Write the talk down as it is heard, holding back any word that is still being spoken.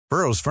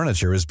Burrow's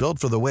furniture is built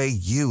for the way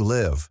you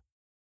live.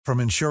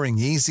 From ensuring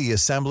easy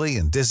assembly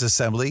and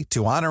disassembly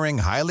to honoring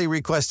highly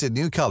requested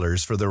new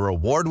colors for their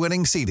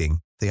award-winning seating,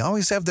 they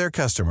always have their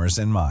customers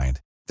in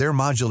mind. Their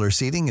modular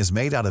seating is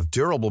made out of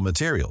durable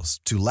materials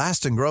to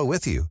last and grow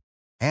with you.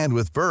 And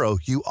with Burrow,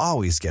 you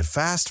always get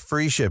fast,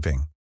 free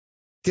shipping.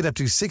 Get up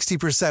to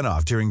 60%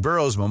 off during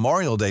Burrow's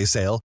Memorial Day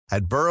sale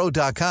at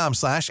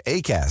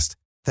burrow.com/ACAST.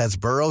 That's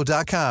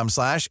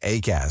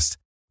burrow.com/ACAST.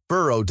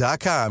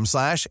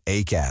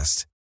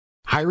 burrow.com/ACAST.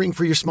 Hiring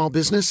for your small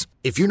business?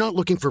 If you're not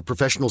looking for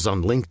professionals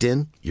on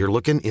LinkedIn, you're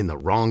looking in the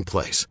wrong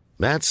place.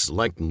 That's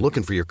like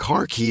looking for your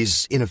car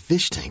keys in a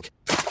fish tank.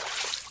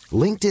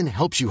 LinkedIn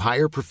helps you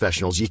hire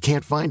professionals you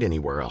can't find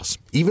anywhere else,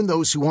 even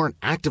those who aren't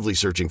actively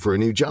searching for a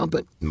new job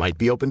but might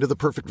be open to the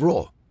perfect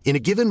role. In a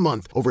given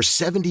month, over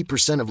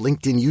 70% of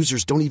LinkedIn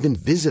users don't even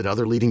visit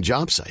other leading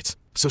job sites.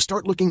 So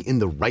start looking in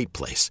the right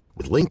place.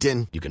 With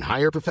LinkedIn, you can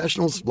hire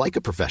professionals like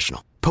a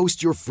professional.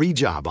 Post your free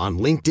job on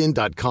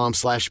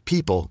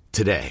linkedin.com/people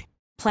today.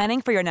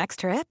 Planning for your next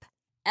trip?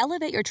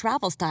 Elevate your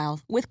travel style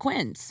with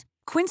Quince.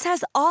 Quince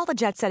has all the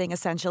jet-setting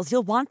essentials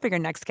you'll want for your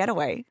next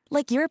getaway,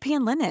 like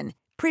European linen,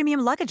 premium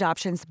luggage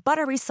options,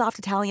 buttery soft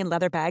Italian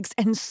leather bags,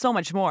 and so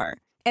much more.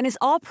 And is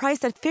all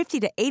priced at 50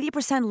 to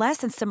 80% less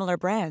than similar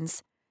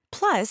brands.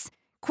 Plus,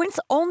 Quince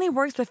only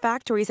works with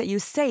factories that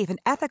use safe and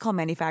ethical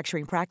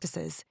manufacturing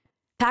practices.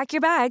 Pack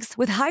your bags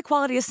with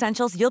high-quality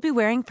essentials you'll be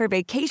wearing for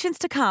vacations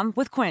to come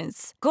with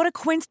Quince. Go to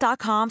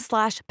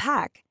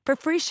quince.com/pack for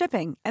free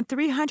shipping and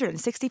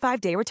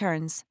 365-day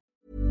returns.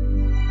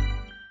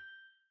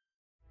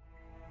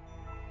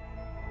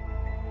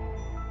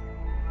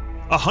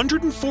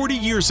 140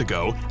 years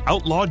ago,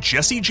 outlaw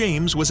Jesse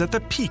James was at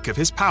the peak of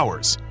his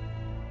powers.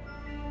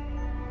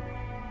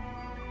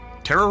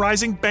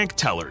 Terrorizing bank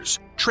tellers,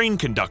 train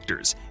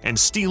conductors, and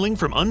stealing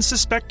from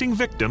unsuspecting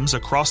victims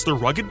across the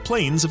rugged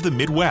plains of the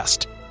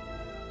Midwest.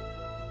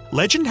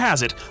 Legend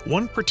has it,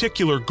 one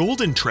particular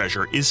golden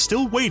treasure is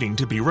still waiting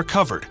to be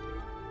recovered.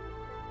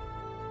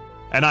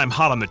 And I'm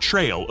hot on the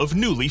trail of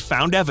newly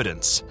found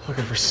evidence.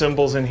 Looking for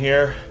symbols in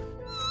here.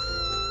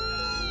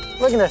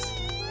 Look at this.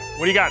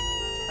 What do you got?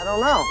 I don't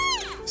know.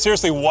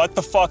 Seriously, what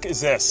the fuck is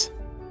this?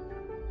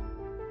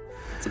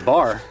 It's a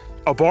bar.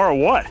 A bar of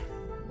what?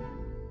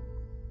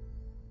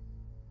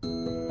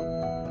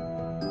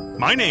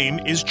 My name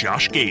is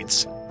Josh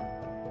Gates.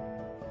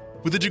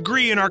 With a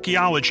degree in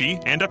archaeology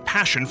and a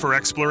passion for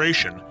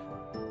exploration,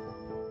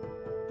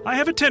 I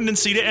have a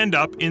tendency to end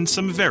up in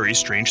some very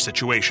strange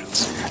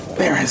situations.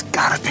 There has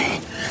gotta be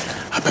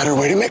a better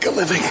way to make a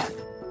living.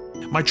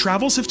 My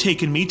travels have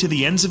taken me to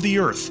the ends of the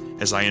earth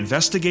as I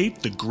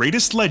investigate the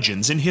greatest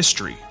legends in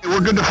history. We're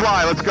good to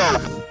fly, let's go.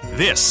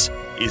 This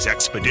is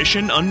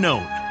Expedition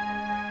Unknown.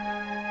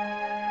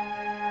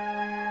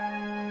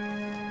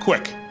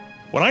 Quick,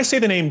 when I say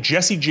the name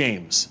Jesse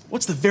James,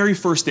 what's the very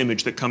first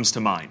image that comes to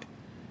mind?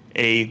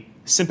 A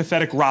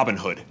sympathetic Robin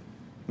Hood,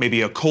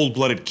 maybe a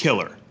cold-blooded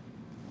killer.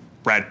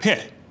 Brad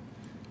Pitt.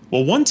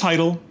 Well, one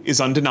title is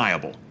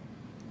undeniable: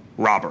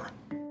 robber.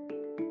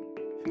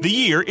 The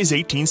year is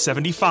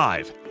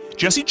 1875.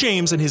 Jesse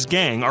James and his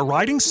gang are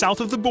riding south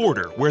of the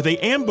border where they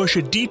ambush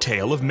a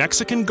detail of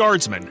Mexican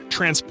guardsmen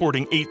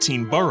transporting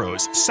 18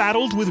 burros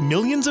saddled with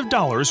millions of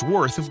dollars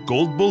worth of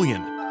gold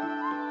bullion.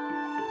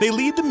 They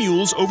lead the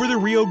mules over the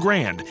Rio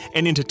Grande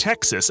and into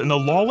Texas and the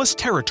lawless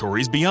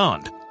territories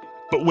beyond.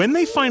 But when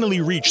they finally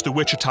reach the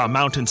Wichita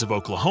Mountains of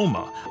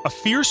Oklahoma, a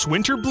fierce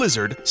winter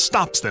blizzard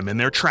stops them in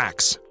their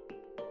tracks.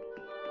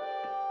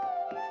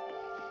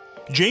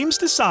 James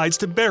decides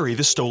to bury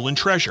the stolen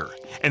treasure,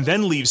 and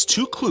then leaves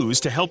 2 clues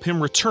to help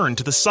him return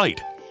to the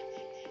site.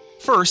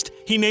 First,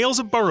 he nails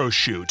a burro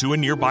shoe to a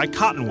nearby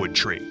cottonwood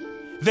tree.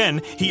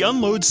 Then, he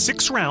unloads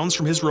 6 rounds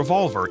from his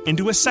revolver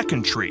into a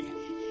second tree.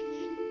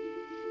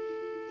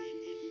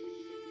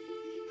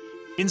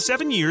 In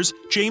 7 years,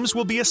 James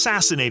will be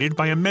assassinated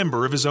by a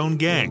member of his own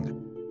gang.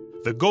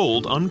 The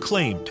gold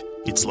unclaimed,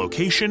 its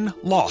location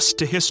lost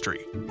to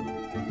history.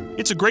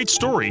 It's a great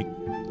story,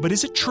 but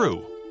is it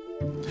true?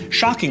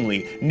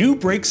 Shockingly, new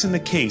breaks in the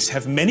case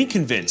have many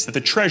convinced that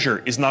the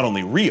treasure is not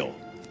only real,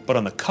 but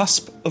on the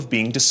cusp of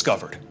being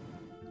discovered.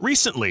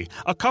 Recently,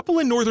 a couple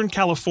in Northern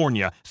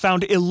California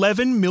found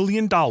 $11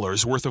 million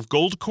worth of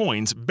gold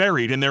coins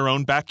buried in their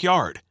own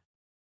backyard.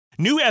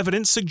 New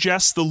evidence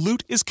suggests the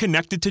loot is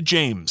connected to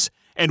James,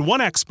 and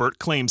one expert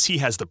claims he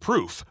has the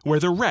proof where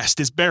the rest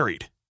is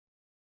buried.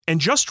 And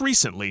just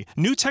recently,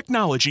 new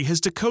technology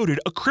has decoded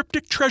a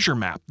cryptic treasure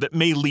map that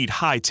may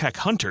lead high-tech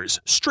hunters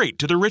straight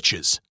to the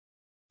riches.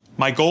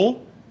 My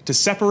goal? To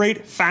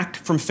separate fact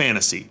from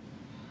fantasy.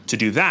 To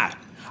do that,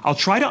 I'll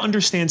try to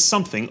understand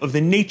something of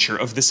the nature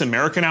of this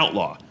American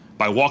outlaw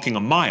by walking a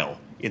mile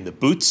in the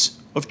boots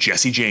of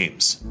Jesse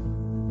James.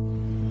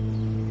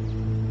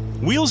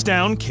 Wheels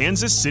down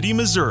Kansas City,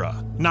 Missouri.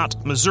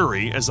 Not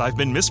Missouri, as I've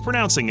been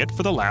mispronouncing it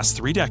for the last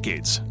 3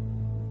 decades.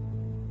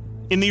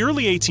 In the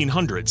early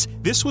 1800s,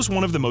 this was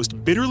one of the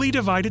most bitterly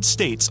divided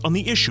states on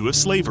the issue of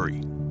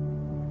slavery.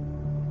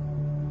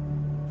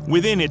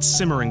 Within its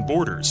simmering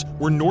borders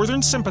were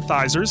Northern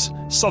sympathizers,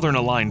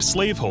 Southern-aligned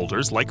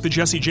slaveholders like the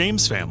Jesse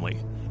James family,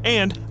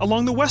 and,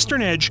 along the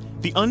western edge,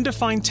 the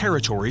undefined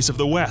territories of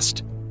the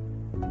West.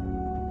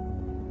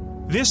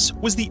 This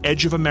was the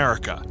edge of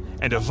America,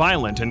 and a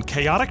violent and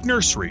chaotic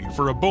nursery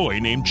for a boy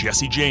named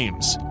Jesse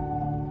James.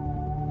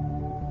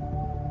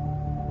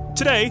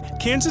 Today,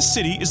 Kansas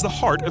City is the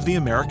heart of the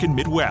American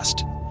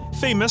Midwest,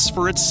 famous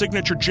for its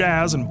signature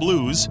jazz and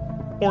blues,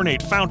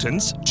 ornate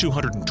fountains,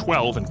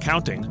 212 and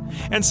counting,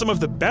 and some of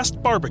the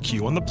best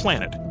barbecue on the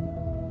planet.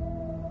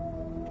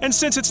 And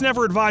since it's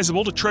never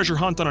advisable to treasure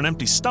hunt on an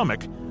empty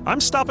stomach, I'm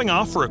stopping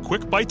off for a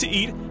quick bite to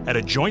eat at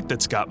a joint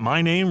that's got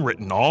my name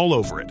written all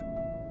over it.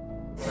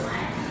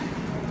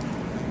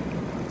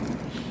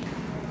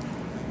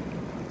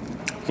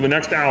 For the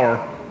next hour,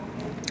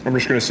 I'm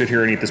just going to sit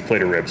here and eat this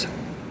plate of ribs.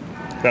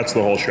 That's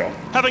the whole show.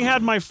 Having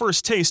had my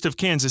first taste of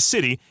Kansas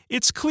City,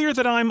 it's clear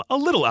that I'm a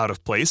little out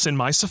of place in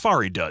my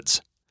safari duds.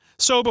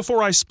 So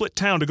before I split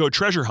town to go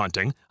treasure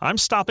hunting, I'm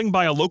stopping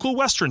by a local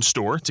Western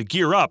store to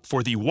gear up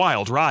for the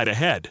wild ride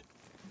ahead.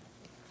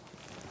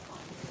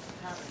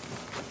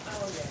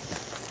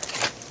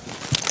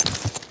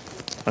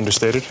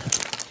 Understated?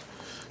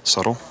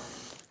 Subtle?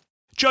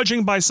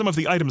 Judging by some of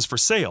the items for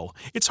sale,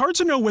 it's hard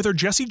to know whether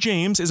Jesse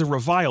James is a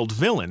reviled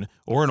villain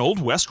or an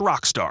Old West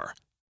rock star.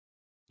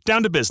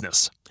 Down to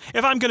business.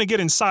 If I'm going to get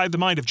inside the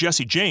mind of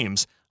Jesse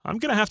James, I'm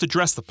going to have to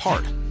dress the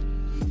part.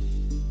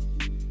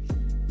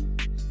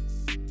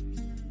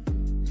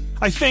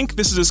 I think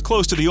this is as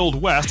close to the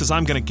Old West as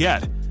I'm going to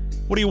get.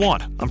 What do you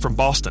want? I'm from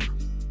Boston.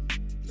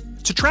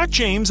 To track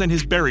James and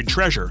his buried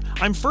treasure,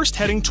 I'm first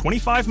heading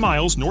 25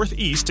 miles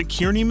northeast to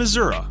Kearney,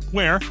 Missouri,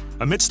 where,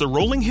 amidst the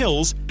rolling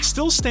hills,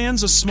 still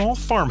stands a small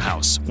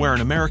farmhouse where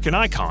an American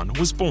icon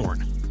was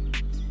born.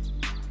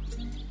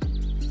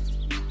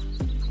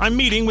 I'm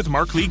meeting with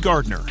Mark Lee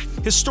Gardner,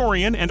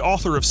 historian and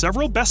author of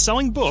several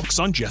best-selling books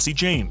on Jesse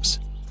James.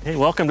 Hey,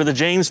 welcome to the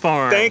James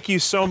Farm. Thank you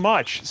so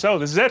much. So,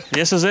 this is it?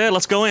 This is it.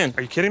 Let's go in.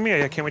 Are you kidding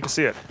me? I can't wait to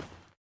see it.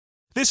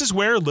 This is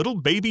where little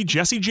baby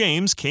Jesse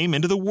James came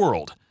into the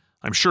world.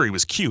 I'm sure he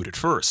was cute at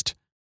first.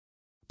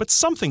 But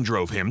something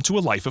drove him to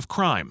a life of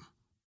crime.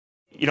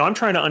 You know, I'm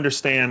trying to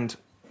understand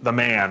the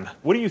man.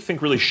 What do you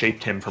think really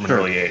shaped him from an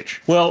early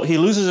age? Well, he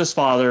loses his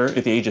father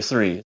at the age of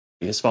 3.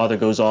 His father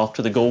goes off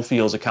to the gold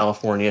fields of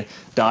California,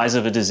 dies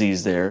of a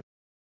disease there.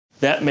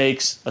 That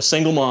makes a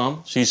single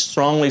mom. She's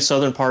strongly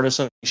Southern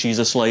partisan. She's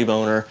a slave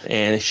owner,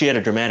 and she had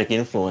a dramatic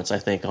influence, I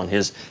think, on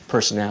his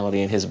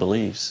personality and his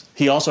beliefs.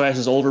 He also has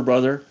his older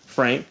brother,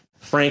 Frank.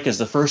 Frank is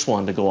the first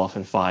one to go off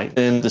and fight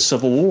in the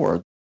Civil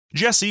War.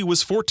 Jesse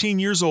was 14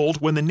 years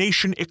old when the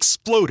nation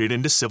exploded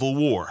into civil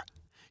war.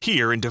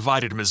 Here in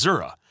divided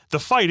Missouri, the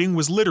fighting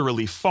was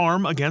literally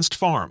farm against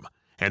farm,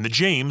 and the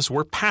James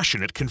were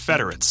passionate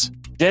Confederates.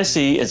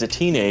 Jesse, as a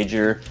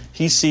teenager,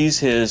 he sees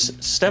his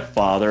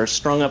stepfather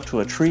strung up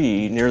to a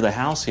tree near the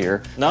house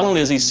here. Not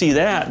only does he see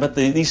that, but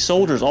these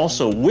soldiers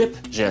also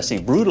whip Jesse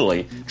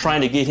brutally,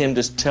 trying to get him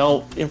to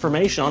tell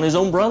information on his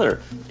own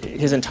brother.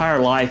 His entire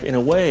life, in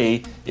a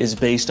way, is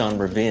based on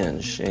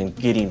revenge and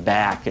getting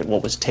back at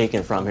what was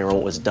taken from him or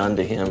what was done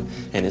to him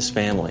and his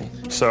family.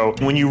 So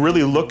when you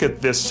really look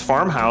at this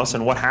farmhouse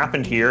and what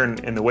happened here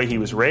and the way he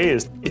was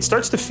raised, it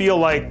starts to feel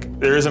like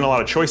there isn't a lot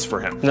of choice for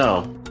him.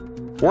 No.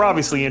 We're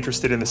obviously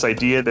interested in this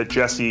idea that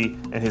Jesse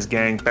and his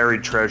gang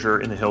buried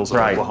treasure in the hills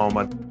of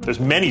Oklahoma. There's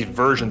many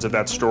versions of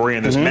that story,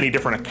 and there's many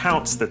different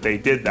accounts that they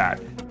did that.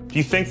 Do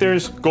you think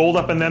there's gold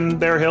up in them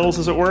there hills,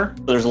 as it were?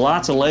 There's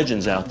lots of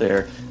legends out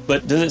there,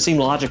 but does it seem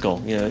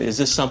logical? You know, is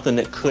this something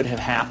that could have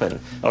happened?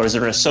 Or is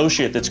there an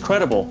associate that's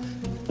credible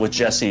with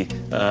Jesse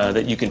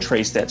that you can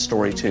trace that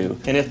story to?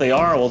 And if they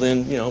are, well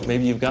then, you know,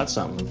 maybe you've got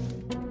something.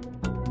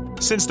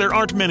 Since there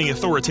aren't many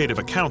authoritative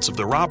accounts of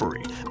the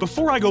robbery,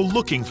 before I go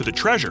looking for the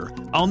treasure,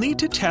 I'll need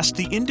to test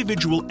the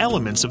individual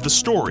elements of the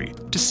story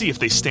to see if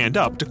they stand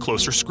up to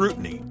closer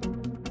scrutiny.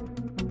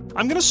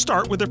 I'm going to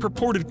start with the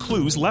purported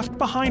clues left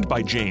behind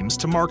by James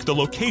to mark the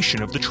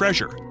location of the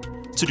treasure.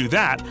 To do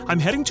that, I'm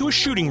heading to a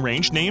shooting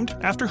range named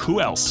after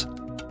who else?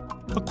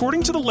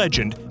 According to the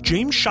legend,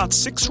 James shot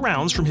 6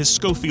 rounds from his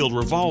Schofield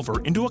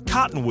revolver into a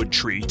cottonwood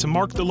tree to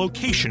mark the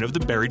location of the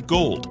buried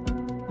gold.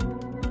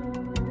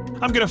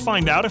 I'm going to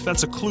find out if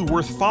that's a clue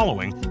worth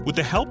following with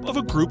the help of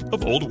a group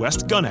of Old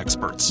West gun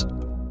experts.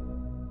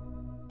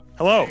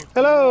 Hello.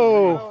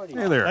 Hello.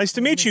 Hey there. Nice to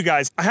meet you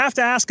guys. I have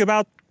to ask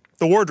about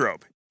the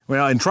wardrobe.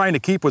 Well, in trying to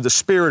keep with the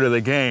spirit of the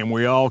game,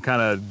 we all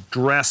kind of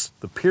dress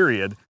the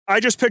period. I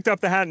just picked up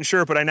the hat and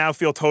shirt, but I now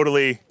feel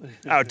totally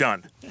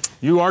outdone.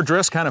 You are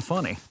dressed kind of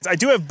funny. I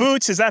do have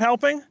boots. Is that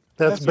helping?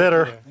 That's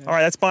better. All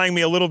right, that's buying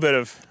me a little bit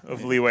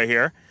of leeway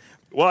here.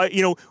 Well,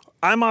 you know,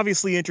 I'm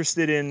obviously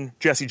interested in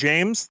Jesse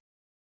James.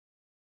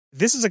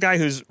 This is a guy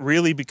who's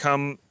really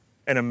become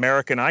an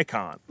American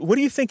icon. What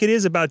do you think it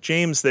is about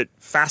James that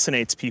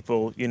fascinates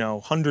people,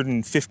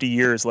 150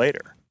 years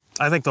later?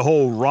 I think the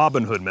whole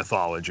Robin Hood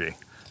mythology.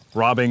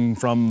 robbing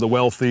from the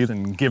wealthy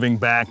and giving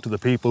back to the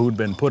people who'd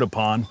been put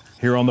upon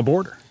here on the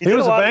border. He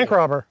was a bank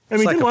robber. I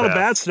mean, he did a lot of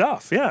bad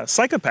stuff. Yeah,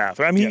 psychopath.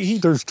 I mean,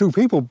 There's 2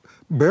 people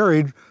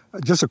buried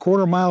just a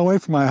quarter mile away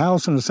from my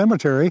house in a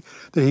cemetery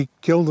that he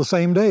killed the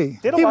same day.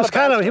 He was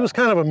kind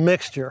of a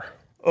mixture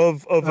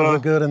of the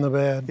good and the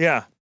bad.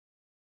 Yeah.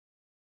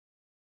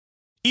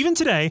 Even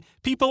today,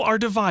 people are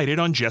divided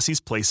on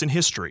Jesse's place in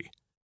history.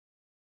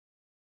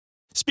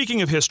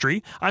 Speaking of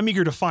history, I'm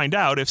eager to find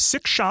out if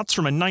 6 shots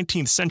from a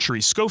 19th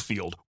century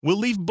Schofield will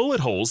leave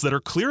bullet holes that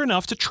are clear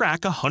enough to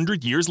track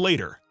 100 years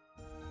later.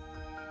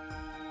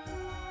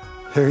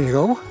 Here you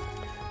go.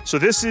 So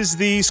this is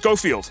the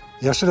Schofield.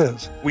 Yes, it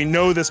is. We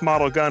know this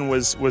model gun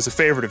was a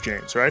favorite of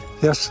James, right?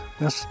 Yes.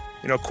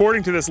 You know,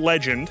 according to this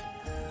legend,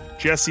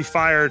 Jesse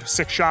fired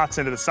 6 shots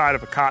into the side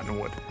of a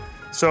cottonwood.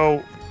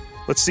 So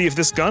let's see if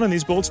this gun and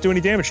these bullets do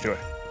any damage to it.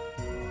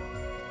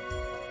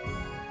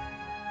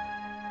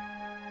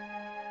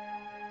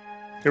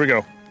 Here we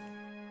go.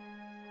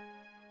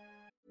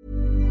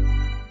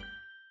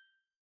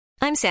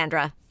 I'm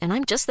Sandra, and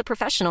I'm just the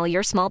professional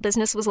your small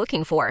business was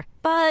looking for.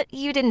 But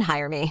you didn't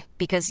hire me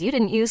because you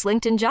didn't use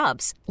LinkedIn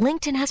Jobs.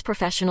 LinkedIn has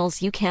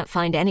professionals you can't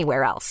find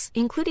anywhere else,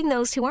 including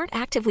those who aren't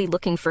actively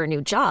looking for a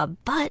new job,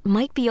 but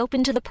might be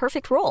open to the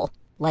perfect role,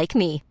 like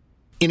me.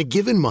 In a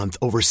given month,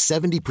 over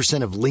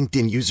 70% of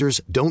LinkedIn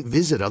users don't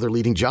visit other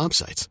leading job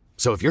sites.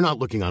 So if you're not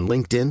looking on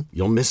LinkedIn,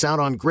 you'll miss out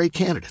on great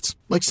candidates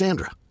like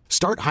Sandra.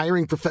 Start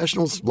hiring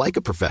professionals like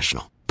a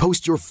professional.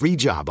 Post your free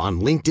job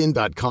on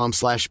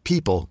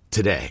linkedin.com/people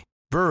today.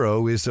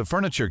 Burrow is a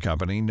furniture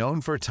company known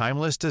for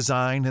timeless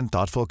design and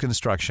thoughtful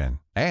construction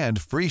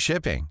and free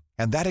shipping,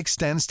 and that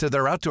extends to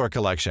their outdoor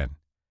collection.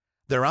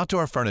 Their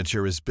outdoor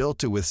furniture is built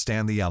to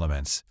withstand the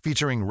elements,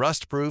 featuring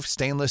rust-proof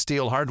stainless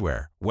steel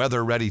hardware,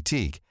 weather-ready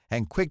teak,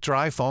 and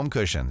quick-dry foam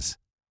cushions.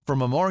 For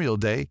Memorial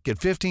Day, get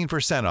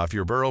 15% off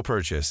your Burrow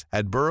purchase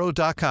at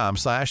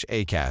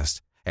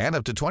burrow.com/acast, and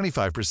up to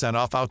 25%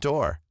 off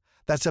outdoor.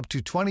 That's up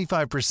to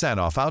 25%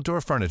 off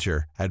outdoor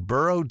furniture at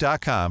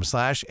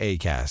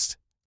burrow.com/acast.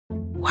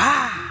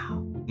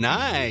 Wow.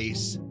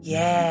 Nice.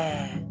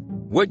 Yeah.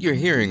 What you're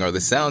hearing are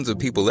the sounds of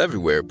people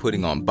everywhere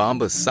putting on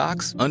Bombas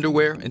socks,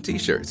 underwear, and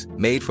T-shirts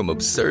made from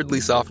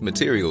absurdly soft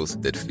materials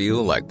that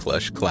feel like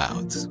plush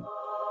clouds.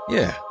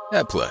 Yeah,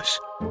 that plush.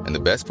 And the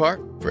best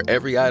part? For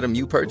every item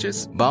you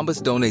purchase,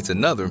 Bombas donates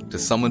another to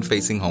someone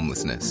facing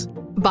homelessness.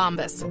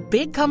 Bombas.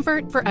 Big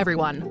comfort for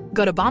everyone.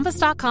 Go to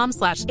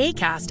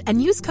bombas.com/ACAST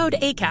and use code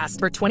ACAST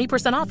for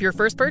 20% off your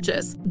first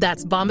purchase.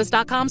 That's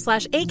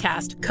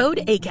bombas.com/ACAST.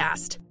 Code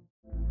ACAST.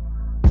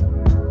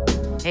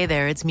 Hey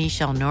there, it's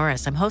Michelle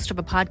Norris. I'm host of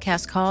a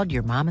podcast called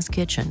Your Mama's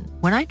Kitchen.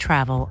 When I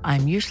travel,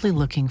 I'm usually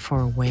looking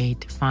for a way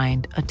to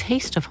find a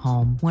taste of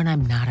home when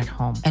I'm not at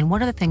home. And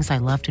one of the things I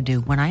love to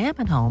do when I am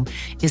at home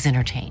is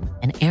entertain.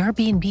 And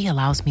Airbnb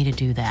allows me to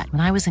do that.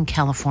 When I was in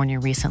California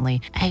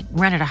recently, I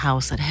rented a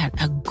house that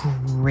had a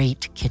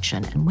great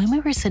kitchen. And when we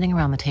were sitting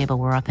around the table,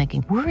 we were all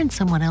thinking, we're in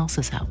someone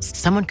else's house.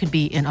 Someone could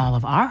be in all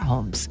of our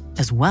homes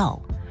as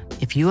well.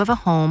 If you have a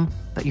home,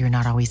 but you're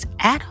not always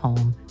at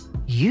home,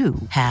 you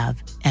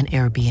have an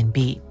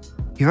Airbnb.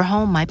 Your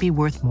home might be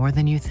worth more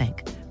than you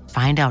think.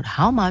 Find out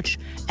how much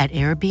at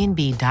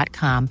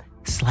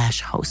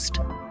airbnb.com/host.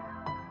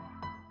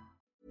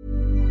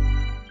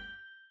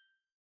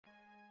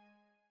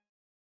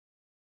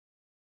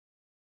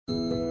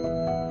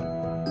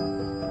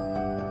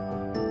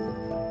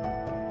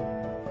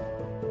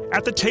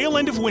 At the tail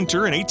end of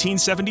winter in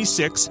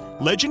 1876,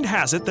 legend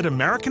has it that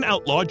American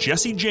outlaw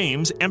Jesse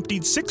James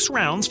emptied 6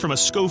 rounds from a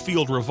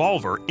Schofield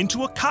revolver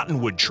into a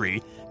cottonwood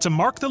tree to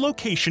mark the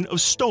location of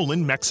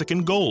stolen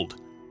Mexican gold.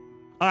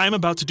 I'm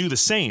about to do the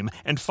same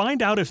and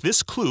find out if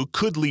this clue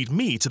could lead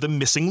me to the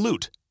missing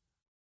loot.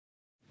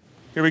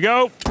 Here we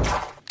go.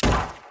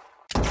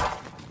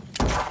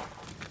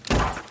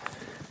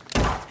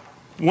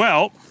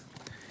 Well,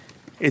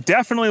 it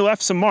definitely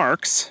left some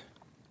marks.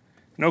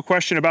 No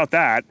question about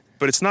that.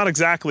 But it's not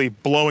exactly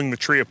blowing the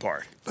tree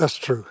apart. That's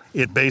true.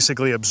 It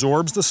basically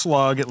absorbs the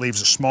slug, it leaves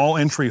a small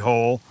entry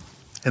hole,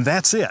 and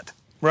that's it.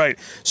 Right.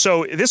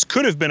 So this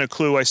could have been a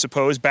clue, I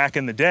suppose, back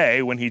in the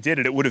day when he did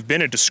it. It would have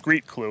been a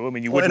discrete clue. I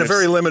mean, you wouldn't in a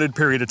very limited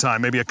period of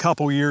time, maybe a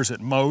couple years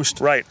at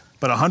most. Right.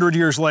 But 100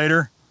 years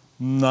later,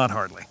 not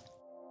hardly.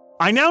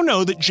 I now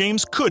know that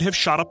James could have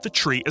shot up the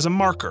tree as a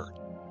marker.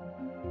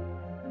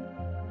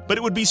 But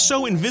it would be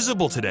so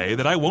invisible today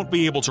that I won't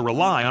be able to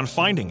rely on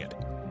finding it.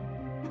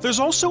 There's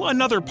also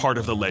another part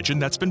of the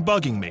legend that's been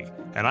bugging me,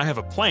 and I have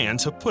a plan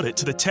to put it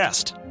to the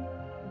test.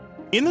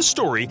 In the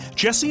story,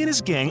 Jesse and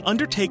his gang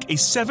undertake a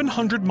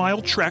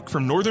 700-mile trek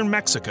from northern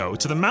Mexico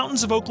to the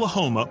mountains of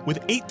Oklahoma with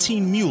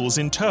 18 mules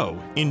in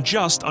tow in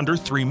just under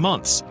 3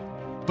 months.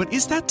 But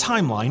is that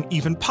timeline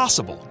even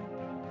possible?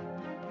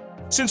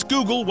 Since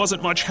Google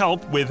wasn't much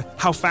help with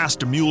how fast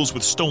do mules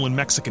with stolen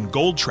Mexican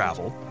gold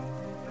travel,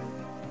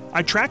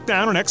 I tracked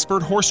down an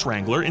expert horse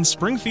wrangler in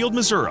Springfield,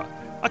 Missouri,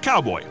 a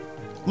cowboy.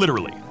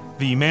 Literally,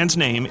 the man's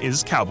name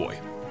is Cowboy.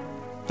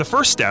 The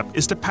first step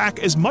is to pack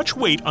as much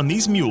weight on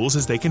these mules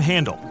as they can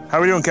handle. How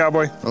are we doing,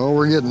 cowboy? Oh,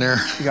 we're getting there.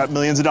 You got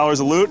millions of dollars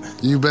of loot?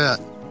 You bet.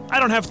 I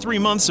don't have 3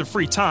 months of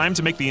free time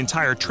to make the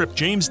entire trip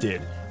James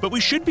did, but we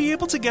should be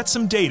able to get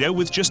some data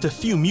with just a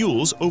few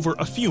mules over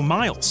a few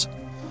miles.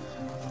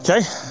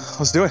 Okay,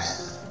 let's do it.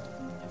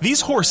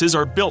 These horses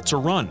are built to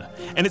run,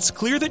 and it's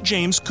clear that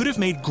James could have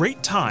made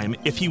great time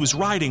if he was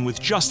riding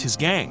with just his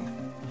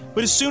gang.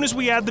 But as soon as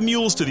we add the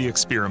mules to the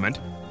experiment,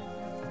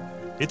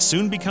 it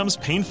soon becomes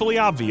painfully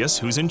obvious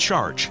who's in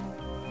charge.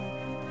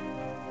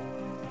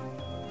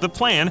 The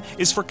plan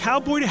is for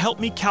Cowboy to help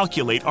me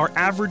calculate our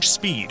average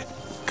speed.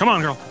 Come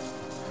on, girl.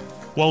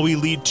 While we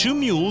lead 2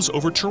 mules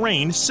over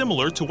terrain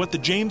similar to what the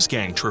James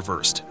gang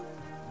traversed.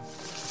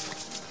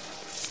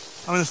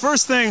 I mean, the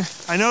first thing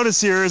I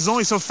notice here is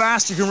only so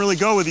fast you can really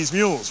go with these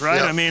mules, right?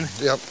 Yep. I mean,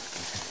 yep.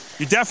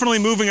 You're definitely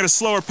moving at a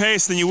slower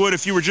pace than you would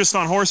if you were just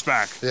on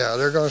horseback. Yeah,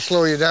 they're going to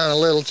slow you down a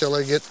little till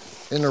they get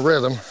in the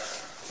rhythm.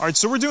 All right,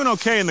 so we're doing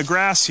okay in the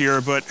grass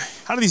here, but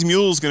how are these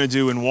mules going to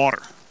do in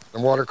water? The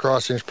water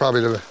crossing is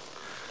probably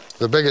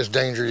the biggest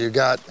danger you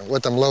got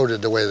with them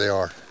loaded the way they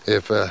are.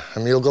 If a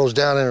mule goes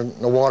down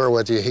in the water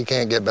with you, he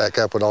can't get back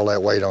up with all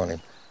that weight on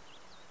him.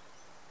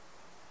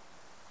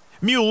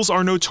 Mules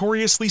are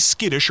notoriously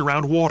skittish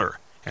around water,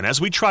 and as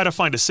we try to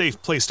find a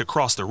safe place to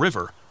cross the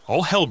river,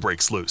 all hell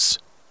breaks loose.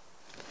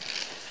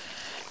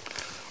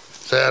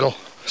 Saddle,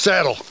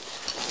 saddle.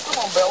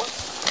 Come on, Billy.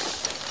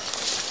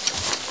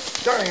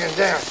 Turning him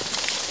down.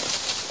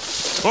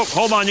 Oh,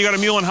 hold on, you got a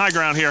mule in high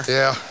ground here.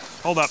 Yeah.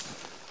 Hold up.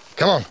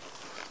 Come on.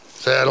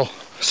 Saddle,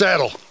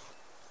 saddle.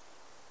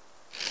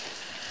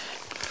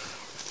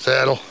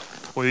 Saddle.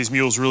 Boy, these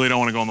mules really don't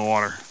want to go in the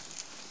water.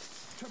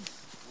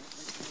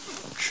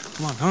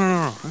 Come on,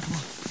 no. Come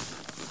on.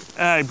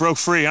 Ah, he broke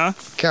free, huh?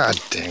 God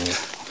dang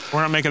it. We're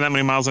not making that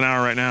many miles an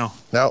hour right now.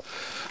 No.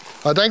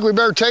 I think we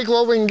better take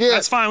what we can get.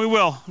 That's fine, we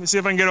will. Let me see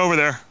if I can get over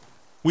there.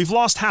 We've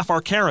lost half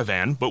our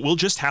caravan, but we'll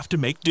just have to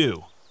make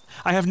do.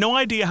 I have no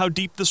idea how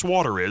deep this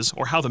water is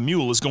or how the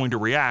mule is going to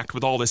react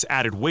with all this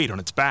added weight on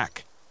its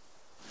back.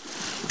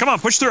 Come on,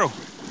 push through.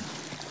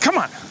 Come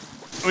on.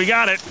 We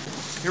got it.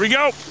 Here we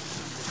go.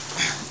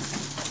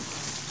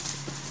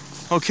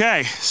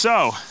 Okay,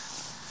 so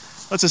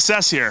let's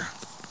assess here.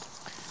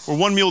 We're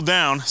 1 mule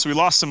down, so we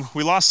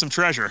lost some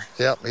treasure.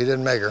 Yep, he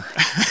didn't make her.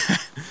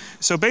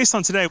 So based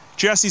on today,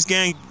 Jesse's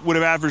gang would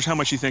have averaged how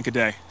much you think a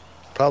day?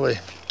 Probably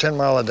 10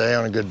 miles a day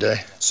on a good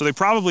day. So they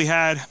probably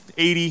had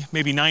 80,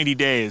 maybe 90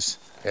 days.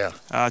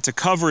 Yeah. To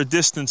cover a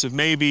distance of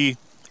maybe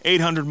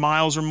 800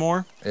 miles or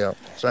more. Yeah,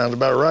 sounds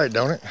about right,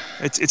 don't it?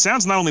 It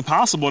sounds not only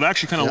possible, it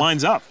actually kind of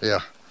lines up.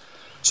 Yeah.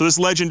 So this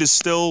legend is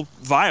still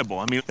viable.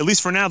 I mean, at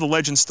least for now, the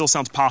legend still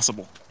sounds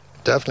possible.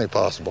 Definitely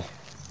possible.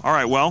 All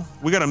right, well,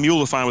 we got a mule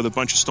to find with a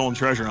bunch of stolen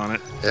treasure on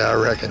it. Yeah, I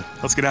reckon.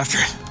 Let's get after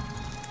it.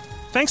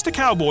 Thanks to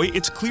Cowboy,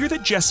 it's clear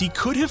that Jesse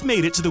could have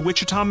made it to the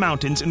Wichita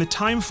Mountains in the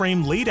time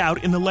frame laid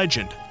out in the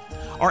legend.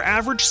 Our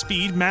average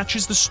speed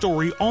matches the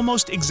story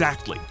almost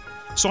exactly,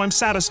 so I'm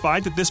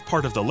satisfied that this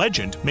part of the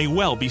legend may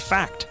well be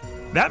fact.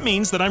 That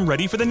means that I'm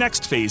ready for the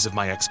next phase of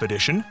my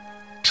expedition,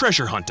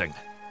 treasure hunting.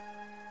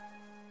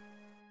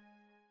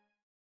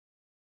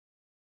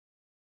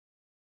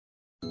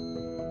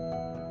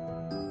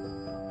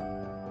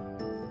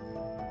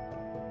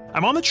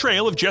 I'm on the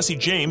trail of Jesse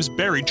James'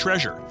 buried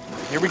treasure.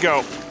 Here we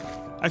go.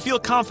 I feel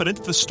confident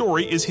that the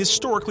story is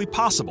historically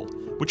possible,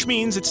 which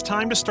means it's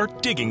time to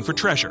start digging for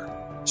treasure.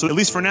 So at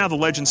least for now, the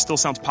legend still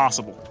sounds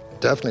possible.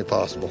 Definitely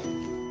possible.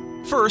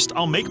 First,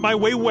 I'll make my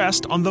way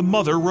west on the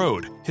Mother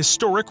Road,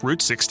 historic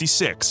Route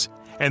 66,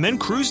 and then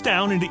cruise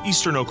down into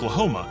eastern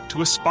Oklahoma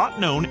to a spot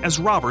known as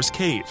Robbers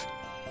Cave.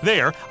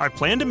 There, I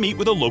plan to meet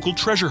with a local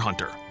treasure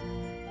hunter.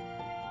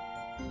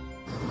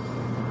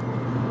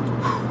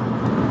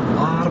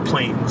 A lot of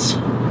plains.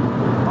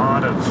 A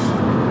lot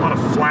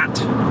of flat,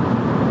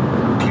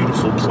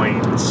 beautiful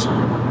plains.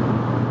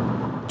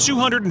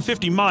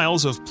 250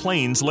 miles of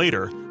plains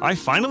later, I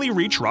finally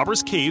reach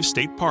Robbers Cave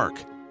State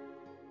Park.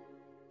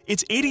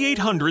 It's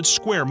 8,800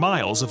 square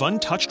miles of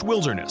untouched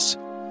wilderness.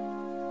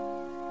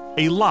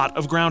 A lot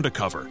of ground to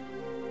cover.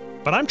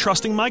 But I'm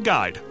trusting my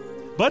guide.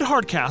 Bud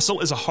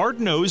Hardcastle is a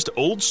hard-nosed,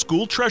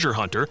 old-school treasure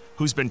hunter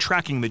who's been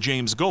tracking the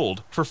James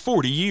Gold for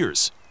 40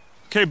 years.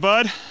 Okay,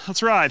 Bud,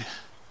 let's ride.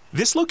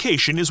 This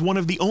location is one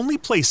of the only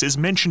places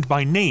mentioned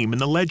by name in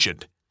the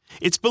legend.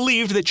 It's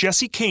believed that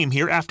Jesse came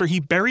here after he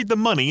buried the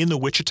money in the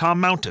Wichita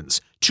Mountains,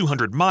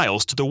 200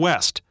 miles to the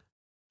west.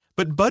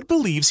 But Bud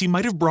believes he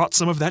might have brought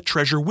some of that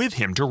treasure with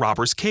him to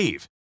Robbers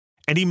Cave.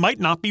 And he might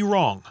not be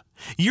wrong.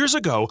 Years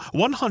ago,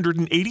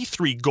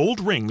 183 gold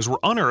rings were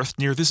unearthed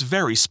near this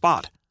very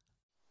spot.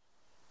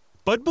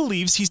 Bud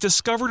believes he's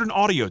discovered an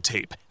audio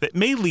tape that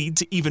may lead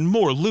to even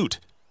more loot.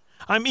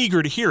 I'm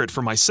eager to hear it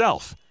for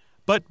myself,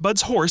 but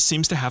Bud's horse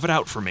seems to have it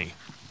out for me.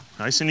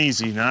 Nice and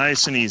easy,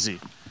 nice and easy.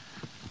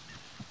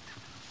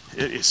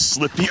 It is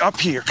slippy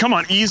up here. Come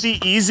on, easy,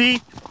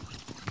 easy.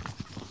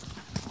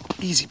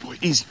 Easy, boy,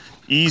 easy.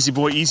 Easy,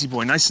 boy, easy,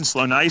 boy. Nice and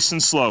slow, nice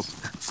and slow.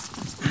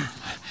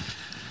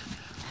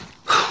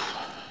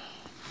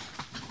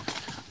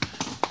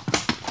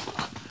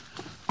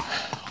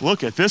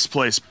 Look at this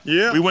place.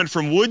 Yeah. We went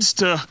from woods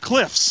to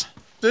cliffs.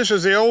 This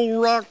is the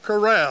old rock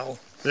corral.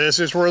 This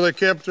is where they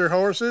kept their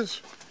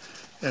horses,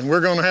 and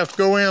we're going to have to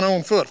go in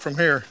on foot from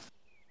here.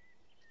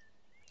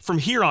 From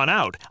here on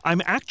out,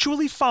 I'm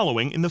actually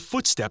following in the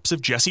footsteps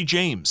of Jesse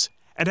James.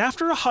 And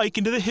after a hike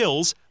into the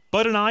hills,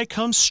 Bud and I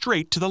come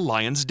straight to the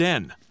lion's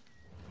den.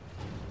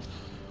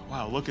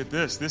 Wow, look at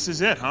this. This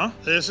is it, huh?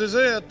 This is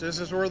it. This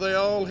is where they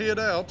all hid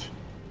out.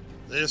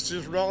 This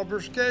is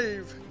Robbers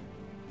Cave.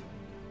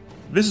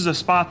 This is a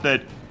spot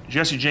that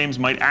Jesse James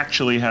might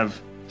actually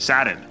have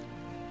sat in.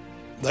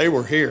 They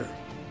were here.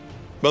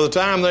 By the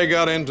time they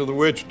got into the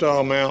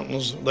Wichita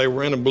Mountains, they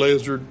were in a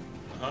blizzard.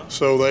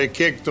 So they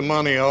kicked the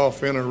money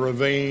off in a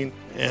ravine,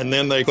 and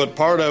then they put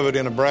part of it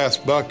in a brass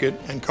bucket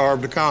and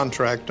carved a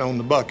contract on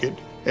the bucket.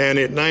 And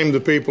it named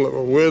the people that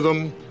were with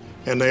them,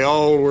 and they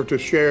all were to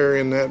share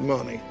in that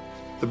money.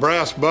 The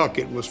brass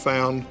bucket was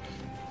found,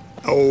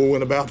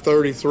 in about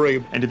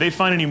 33. And did they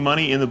find any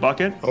money in the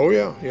bucket? Oh,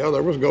 yeah. Yeah,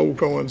 there was gold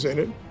coins in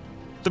it.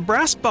 The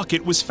brass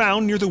bucket was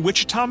found near the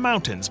Wichita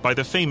Mountains by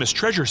the famous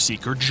treasure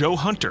seeker Joe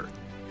Hunter.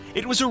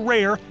 It was a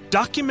rare,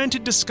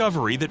 documented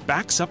discovery that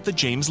backs up the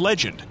James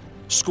legend.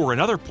 Score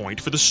another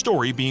point for the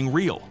story being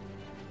real.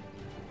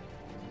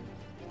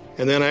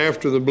 And then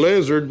after the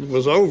blizzard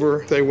was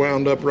over, they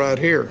wound up right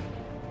here.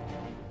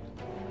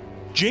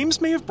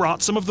 James may have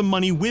brought some of the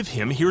money with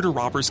him here to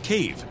Robbers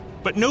Cave,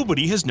 but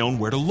nobody has known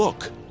where to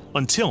look,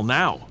 until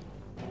now.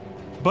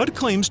 Bud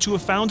claims to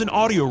have found an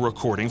audio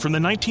recording from the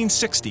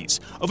 1960s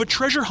of a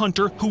treasure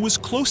hunter who was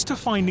close to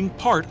finding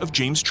part of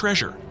James'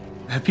 treasure.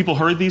 Have people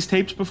heard these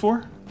tapes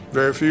before?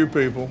 Very few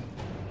people.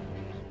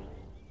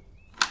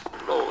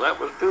 Oh, that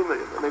was $2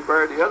 million. And they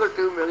buried the other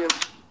 $2 million.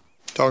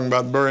 Talking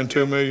about burying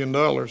 $2 million.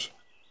 Go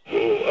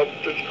up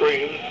the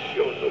stream,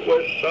 on the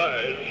west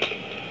side.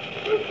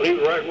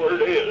 Leave right where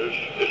it is.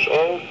 It's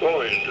all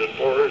coins, as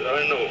far as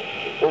I know.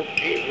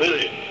 14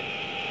 million.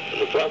 When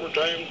the proper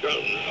time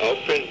comes, I'll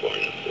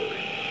pinpoint it for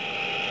you.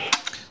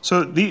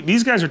 So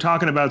these guys are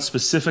talking about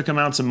specific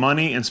amounts of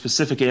money and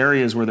specific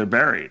areas where they're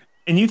buried.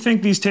 And you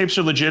think these tapes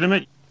are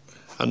legitimate?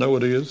 I know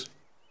it is.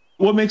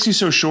 What makes you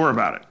so sure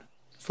about it?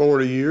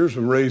 40 years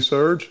of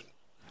research.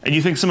 And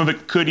you think some of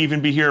it could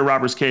even be here at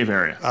Robbers Cave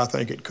area? I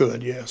think it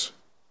could, yes.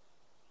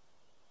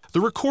 The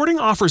recording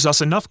offers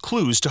us enough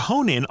clues to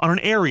hone in on an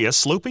area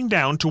sloping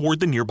down toward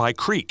the nearby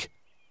creek.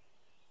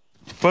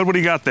 Bud, what do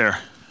you got there?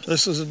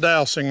 This is a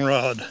dowsing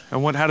rod.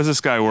 And how does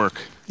this guy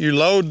work? You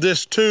load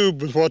this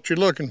tube with what you're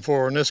looking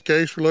for. In this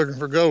case, we're looking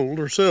for gold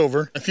or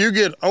silver. If you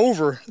get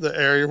over the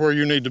area where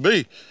you need to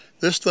be,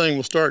 this thing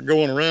will start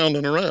going around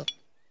and around.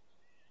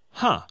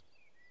 Huh.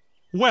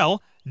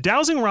 Well,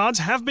 dowsing rods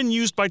have been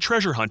used by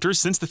treasure hunters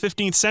since the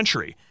 15th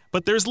century,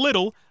 but there's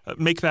little,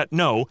 make that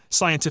no,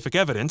 scientific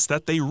evidence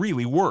that they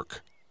really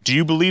work. Do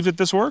you believe that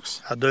this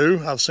works? I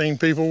do. I've seen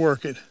people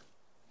work it.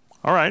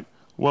 All right.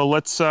 Well,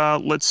 let's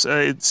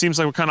it seems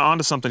like we're kind of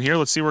onto something here.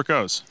 Let's see where it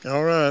goes.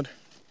 All right.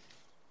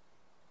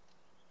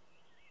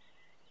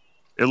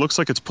 It looks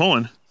like it's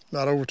pulling.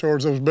 Not over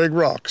towards those big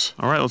rocks.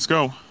 All right, let's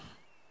go.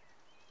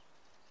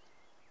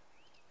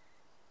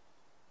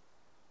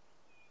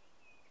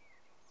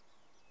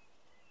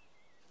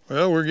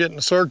 Well, we're getting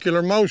a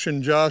circular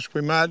motion, Josh.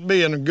 We might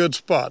be in a good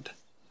spot.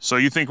 So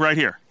you think right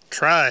here?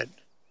 Try it.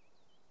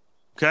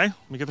 Okay,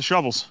 let me get the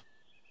shovels.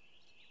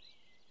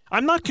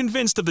 I'm not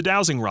convinced of the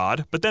dowsing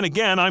rod, but then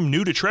again, I'm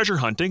new to treasure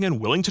hunting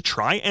and willing to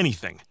try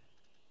anything.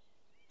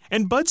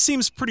 And Bud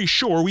seems pretty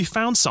sure we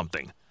found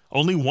something.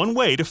 Only one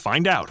way to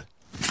find out.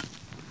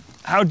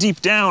 How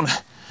deep down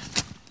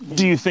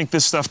do you think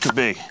this stuff could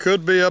be?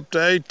 Could be up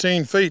to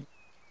 18 feet.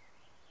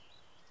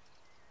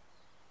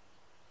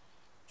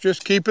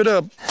 Just keep it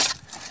up.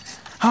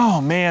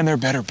 Oh, man, there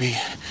better be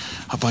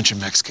a bunch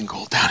of Mexican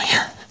gold down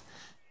here.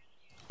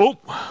 Oh,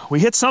 we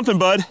hit something,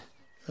 Bud.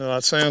 Well,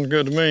 that sounds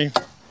good to me.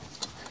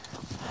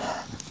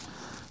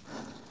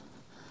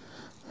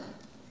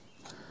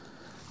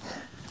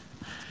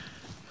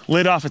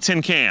 Lid off a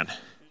tin can.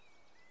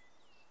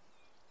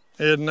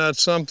 Isn't that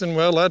something?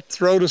 Well, that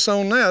throwed us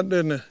on that,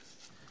 didn't it?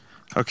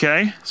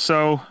 Okay,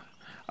 so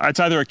it's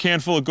either a can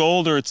full of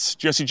gold or it's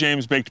Jesse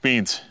James baked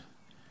beans.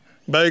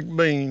 Baked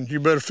beans. You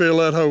better fill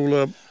that hole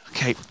up.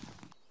 Okay.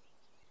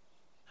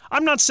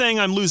 I'm not saying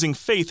I'm losing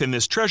faith in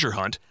this treasure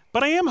hunt,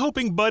 but I am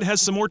hoping Bud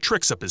has some more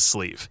tricks up his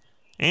sleeve.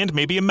 And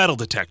maybe a metal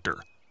detector,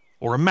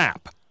 or a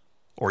map,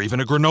 or even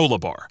a granola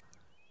bar.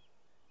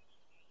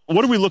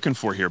 What are we looking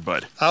for here,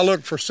 Bud? I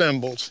look for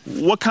symbols.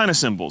 What kind of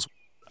symbols?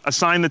 A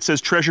sign that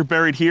says treasure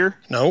buried here?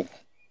 Nope.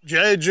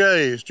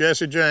 JJ's,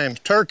 Jesse James,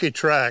 turkey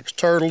tracks,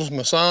 turtles,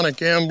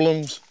 Masonic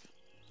emblems.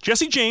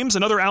 Jesse James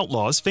and other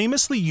outlaws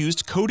famously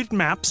used coded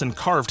maps and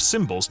carved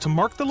symbols to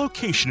mark the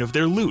location of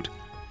their loot.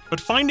 But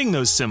finding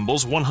those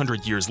symbols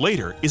 100 years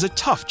later is a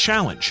tough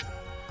challenge.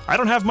 I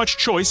don't have much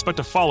choice but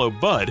to follow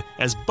Bud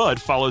as Bud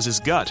follows his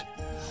gut.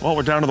 Well,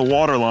 we're down to the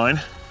water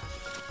line.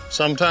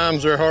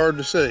 Sometimes they're hard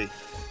to see.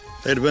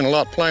 They'd have been a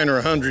lot plainer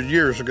 100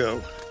 years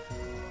ago.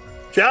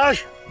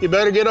 Josh, you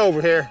better get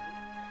over here.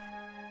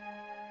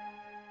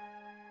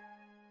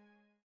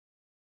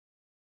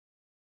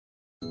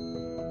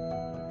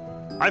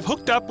 I've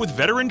hooked up with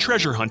veteran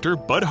treasure hunter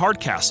Bud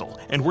Hardcastle,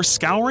 and we're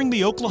scouring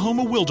the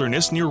Oklahoma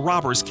wilderness near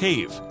Robbers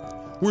Cave.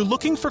 We're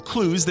looking for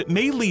clues that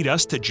may lead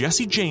us to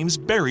Jesse James'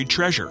 buried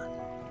treasure.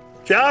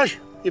 Josh,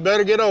 you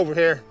better get over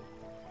here.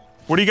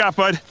 What do you got,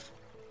 Bud?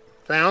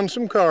 Found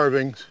some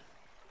carvings.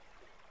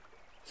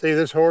 See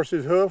this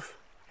horse's hoof?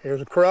 Here's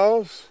a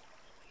cross,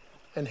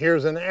 and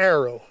here's an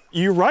arrow.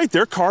 You're right,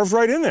 they're carved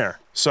right in there.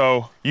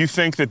 So you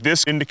think that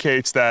this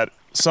indicates that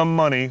some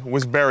money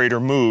was buried or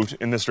moved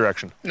in this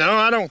direction? No,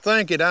 I don't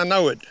think it. I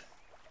know it.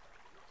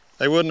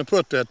 They wouldn't have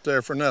put that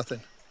there for nothing.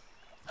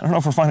 I don't know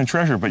if we're finding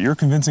treasure, but you're a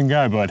convincing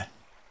guy, Bud.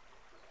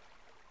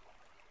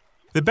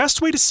 The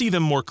best way to see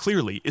them more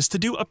clearly is to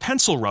do a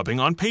pencil rubbing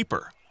on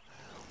paper.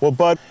 Well,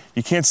 Bud,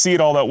 you can't see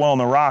it all that well in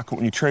the rock, but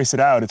when you trace it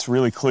out, it's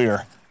really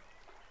clear.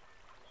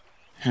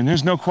 And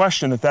there's no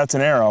question that that's an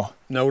arrow.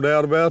 No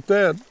doubt about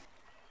that.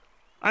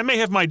 I may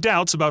have my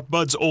doubts about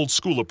Bud's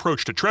old-school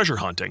approach to treasure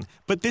hunting,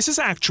 but this is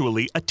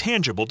actually a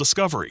tangible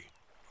discovery.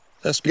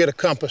 Let's get a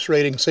compass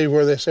reading, see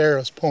where this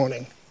arrow's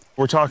pointing.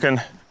 We're talking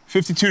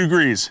 52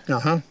 degrees.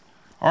 Uh-huh.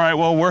 All right,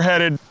 well, we're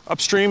headed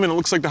upstream, and it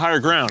looks like the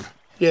higher ground.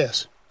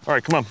 Yes. All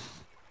right, come on.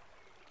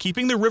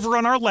 Keeping the river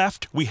on our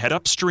left, we head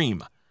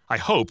upstream. I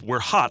hope we're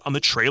hot on the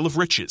trail of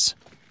riches.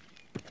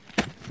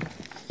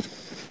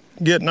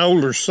 Getting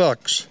older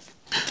sucks.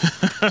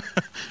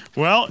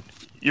 Well,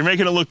 you're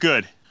making it look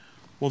good.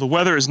 Well, the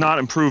weather is not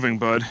improving,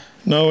 Bud.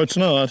 No, it's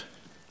not.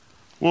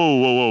 Whoa,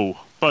 whoa, whoa.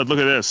 Bud, look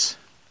at this.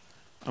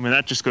 I mean,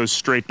 that just goes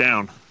straight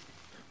down.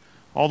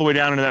 All the way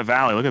down into that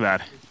valley. Look at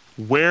that.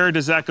 Where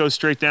does that go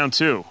straight down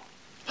to?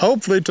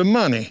 Hopefully to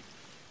money.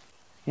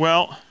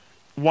 Well,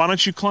 why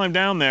don't you climb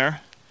down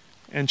there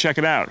and check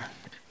it out?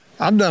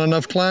 I've done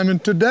enough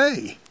climbing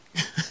today.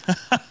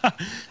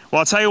 Well,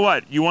 I'll tell you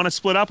what. You want to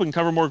split up and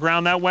cover more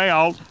ground that way?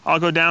 I'll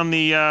go down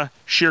the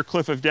sheer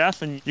cliff of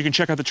death, and you can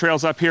check out the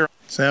trails up here.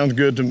 Sounds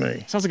good to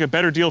me. Sounds like a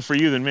better deal for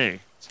you than me.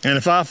 And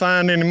if I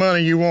find any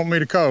money, you want me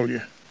to call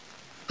you?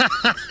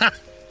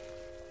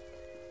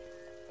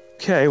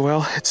 Okay,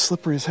 well, it's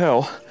slippery as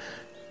hell.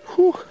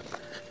 Whew.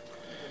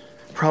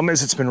 Problem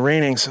is, it's been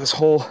raining, so this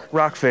whole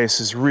rock face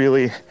is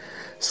really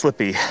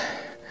slippy.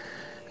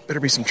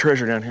 Better be some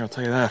treasure down here, I'll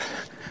tell you that.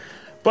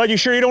 Bud, you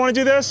sure you don't want to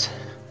do this?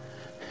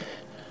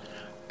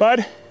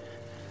 Bud?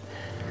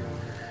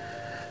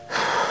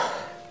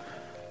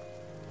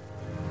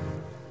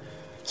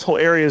 This whole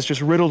area is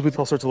just riddled with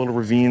all sorts of little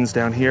ravines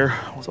down here.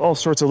 There's all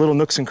sorts of little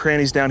nooks and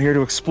crannies down here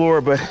to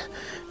explore, but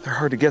they're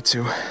hard to get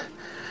to.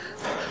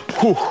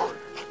 Whew.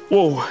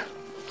 Whoa.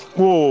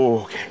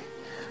 Whoa. Okay.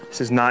 This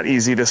is not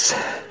easy. This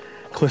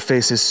cliff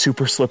face is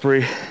super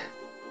slippery.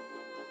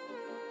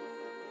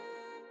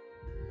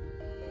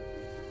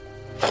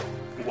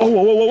 Whoa,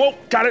 whoa, whoa, whoa, whoa.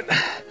 Got it.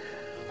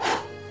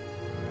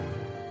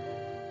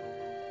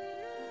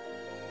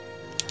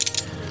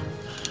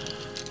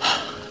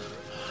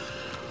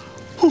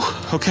 Whew.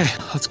 Okay,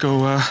 let's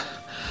go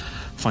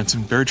find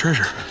some buried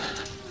treasure.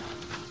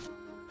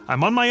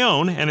 I'm on my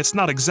own, and it's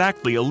not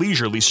exactly a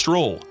leisurely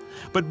stroll.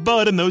 But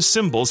Bud and those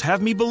symbols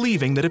have me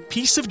believing that a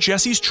piece of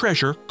Jesse's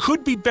treasure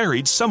could be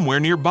buried somewhere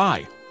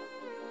nearby.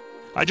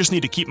 I just need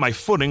to keep my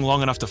footing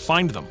long enough to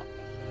find them.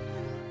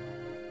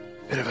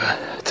 Bit of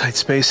a tight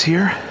space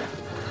here.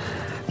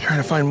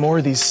 Trying to find more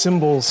of these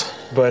symbols,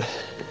 but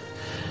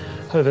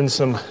other than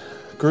some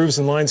grooves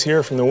and lines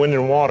here from the wind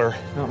and water,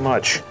 not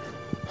much.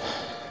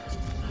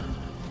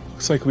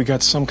 Looks like we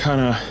got some kind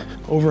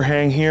of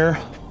overhang here.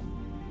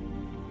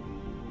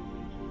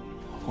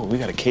 Oh, we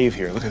got a cave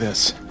here. Look at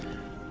this.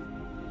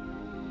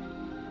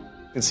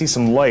 You can see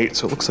some light,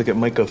 so it looks like it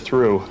might go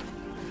through.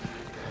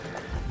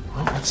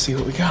 Well, let's see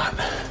what we got.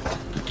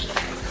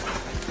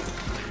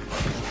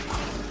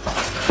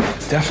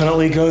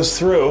 Definitely goes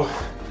through.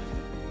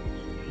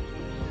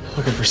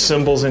 Looking for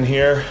symbols in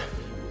here.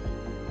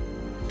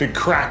 Big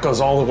crack goes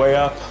all the way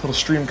up. Little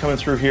stream coming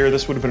through here.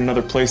 This would have been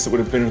another place that would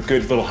have been a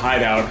good little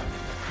hideout.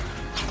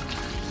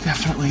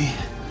 Definitely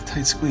a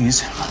tight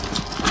squeeze.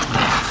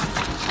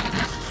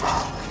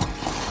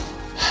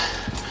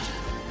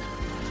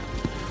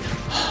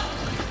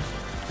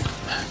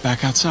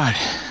 Back outside.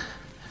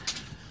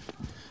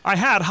 I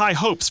had high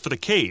hopes for the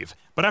cave,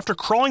 but after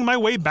crawling my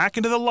way back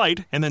into the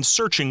light and then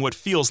searching what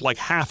feels like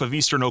half of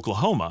eastern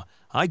Oklahoma,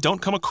 I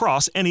don't come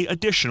across any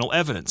additional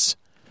evidence.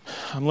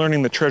 I'm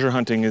learning that treasure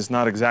hunting is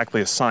not exactly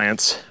a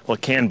science. Well,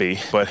 it can be,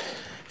 but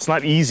it's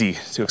not easy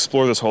to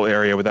explore this whole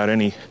area without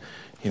any,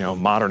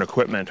 modern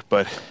equipment.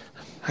 But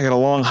I got a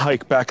long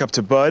hike back up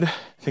to Bud. I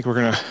think we're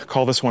gonna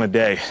call this one a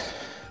day.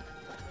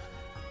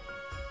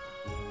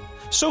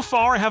 So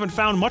far, I haven't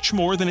found much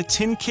more than a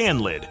tin can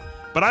lid,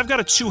 but I've got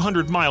a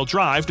 200-mile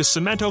drive to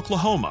Cement,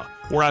 Oklahoma,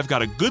 where I've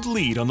got a good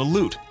lead on the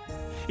loot.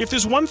 If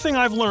there's one thing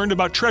I've learned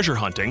about treasure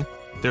hunting,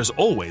 there's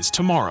always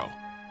tomorrow.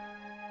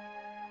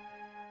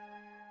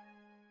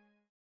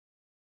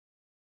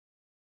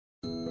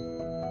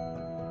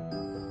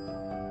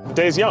 The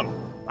day's young.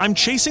 I'm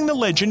chasing the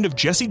legend of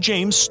Jesse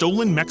James'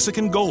 stolen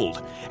Mexican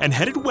gold and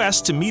headed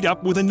west to meet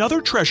up with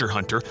another treasure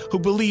hunter who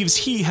believes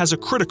he has a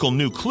critical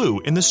new clue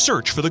in the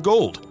search for the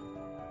gold.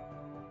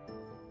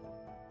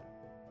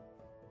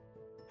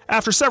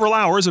 After several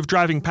hours of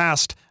driving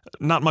past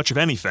not much of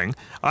anything,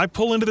 I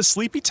pull into the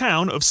sleepy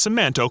town of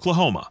Cement,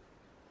 Oklahoma.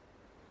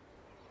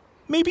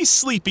 Maybe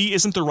sleepy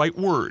isn't the right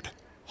word.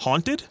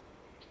 Haunted?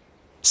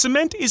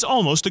 Cement is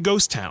almost a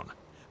ghost town,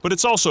 but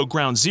it's also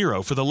ground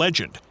zero for the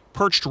legend,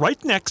 perched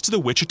right next to the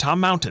Wichita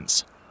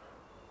Mountains.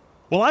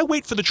 While I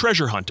wait for the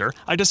treasure hunter,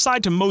 I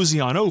decide to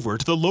mosey on over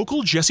to the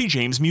local Jesse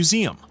James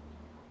Museum.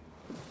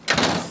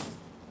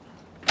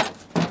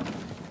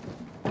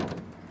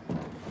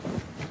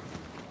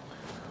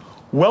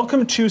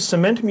 Welcome to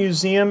Cement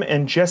Museum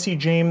and Jesse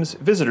James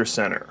Visitor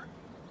Center.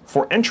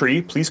 For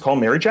entry, please call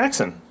Mary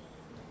Jackson.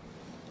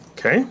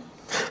 Okay.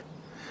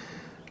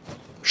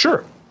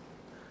 Sure.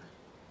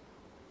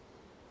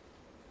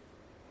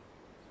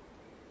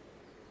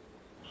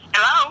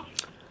 Hello?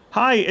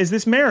 Hi, is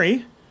this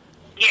Mary?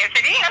 Yes,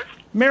 it is.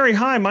 Mary,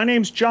 hi, my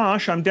name's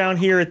Josh. I'm down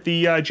here at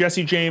the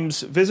Jesse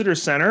James Visitor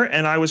Center,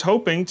 and I was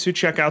hoping to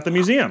check out the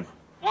museum.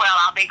 Well,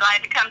 I'll be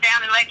glad to come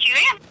down and let you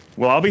in.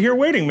 Well, I'll be here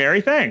waiting,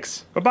 Mary.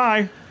 Thanks.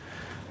 Bye-bye.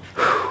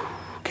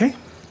 Okay.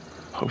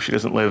 Hope she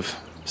doesn't live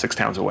 6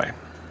 towns away.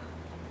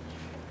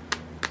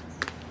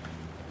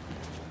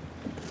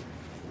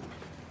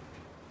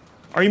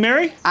 Are you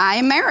Mary? I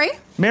am Mary.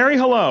 Mary,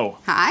 hello.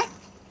 Hi.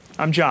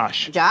 I'm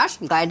Josh. Josh,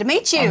 I'm glad to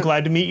meet you. I'm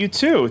glad to meet you,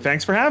 too.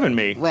 Thanks for having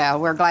me. Well,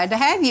 we're glad to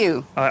have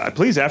you.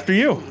 Please, after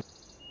you.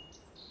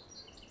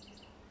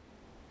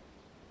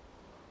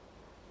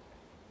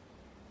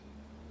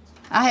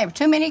 I have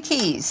too many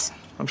keys.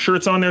 I'm sure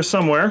it's on there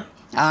somewhere.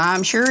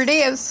 I'm sure it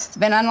is. It's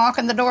been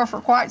unlocking the door for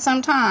quite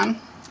some time.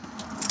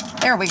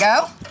 There we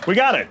go. We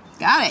got it.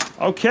 Got it.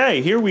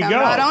 Okay, here we Come go.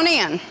 right on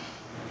in.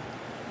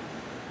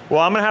 Well,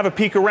 I'm going to have a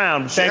peek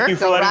around. Sure, Thank you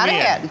for go letting right me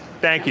ahead. in.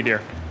 Thank you,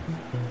 dear.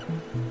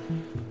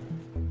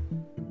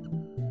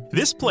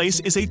 This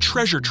place is a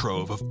treasure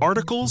trove of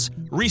articles,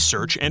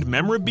 research, and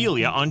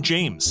memorabilia on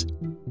James.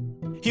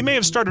 He may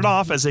have started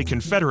off as a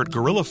Confederate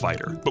guerrilla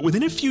fighter, but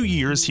within a few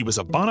years he was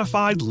a bona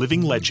fide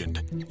living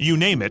legend. You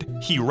name it,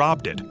 he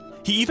robbed it.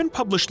 He even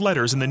published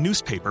letters in the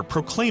newspaper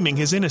proclaiming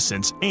his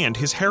innocence and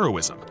his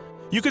heroism.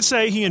 You could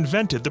say he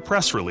invented the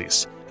press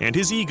release, and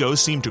his ego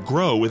seemed to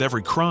grow with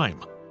every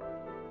crime.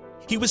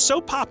 He was so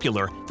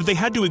popular that they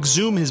had to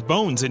exhume his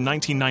bones in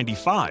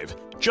 1995,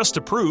 just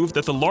to prove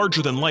that the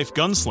larger-than-life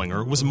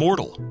gunslinger was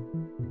mortal.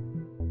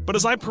 But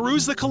as I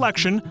peruse the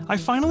collection, I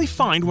finally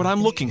find what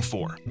I'm looking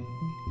for.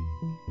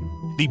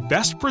 The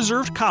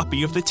best-preserved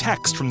copy of the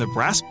text from the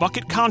Brass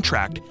Bucket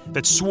contract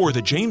that swore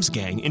the James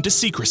Gang into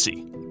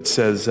secrecy. It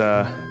says,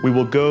 we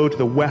will go to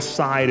the west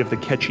side of the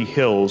Ketchy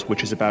Hills,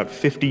 which is about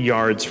 50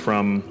 yards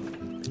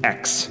from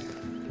X.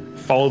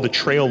 Follow the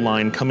trail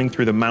line coming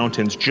through the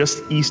mountains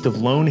just east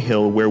of Lone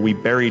Hill where we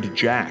buried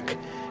Jack.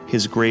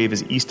 His grave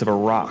is east of a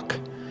rock.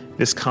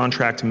 This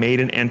contract made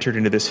and entered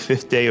into this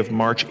 5th day of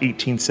March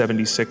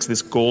 1876.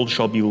 This gold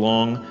shall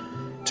belong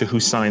to who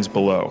signs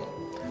below.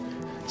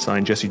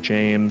 Signed Jesse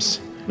James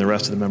and the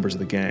rest of the members of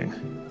the gang.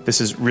 This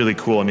is really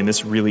cool. I mean,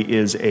 this really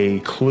is a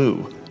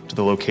clue to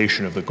the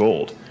location of the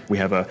gold. We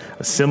have a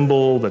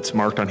symbol that's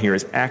marked on here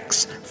as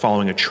X,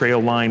 following a trail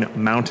line.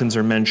 Mountains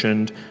are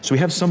mentioned. So we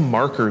have some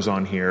markers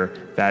on here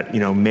that,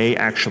 may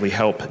actually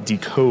help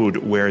decode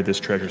where this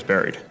treasure's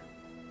buried.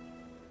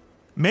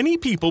 Many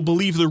people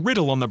believe the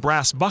riddle on the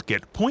brass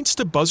bucket points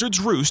to Buzzard's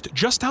Roost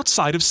just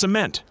outside of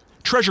Cement.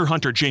 Treasure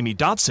hunter Jamie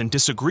Dotson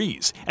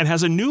disagrees and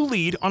has a new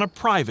lead on a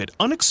private,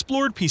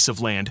 unexplored piece of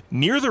land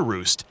near the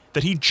roost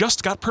that he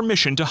just got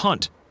permission to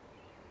hunt.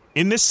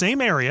 In this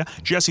same area,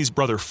 Jesse's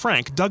brother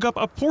Frank dug up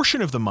a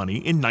portion of the money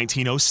in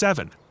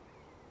 1907.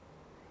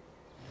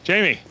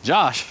 Jamie.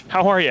 Josh.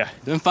 How are you?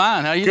 Doing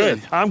fine. How you doing?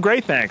 Good. I'm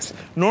great, thanks.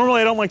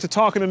 Normally I don't like to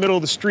talk in the middle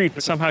of the street,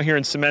 but somehow here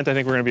in Cement I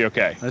think we're going to be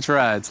okay. That's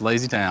right. It's a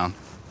lazy town.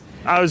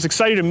 I was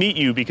excited to meet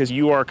you because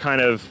you are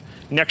kind of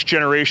next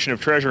generation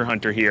of treasure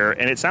hunter here,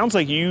 and it sounds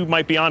like you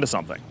might be onto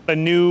something. A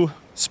new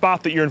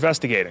spot that you're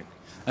investigating.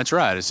 That's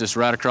right. It's just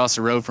right across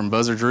the road from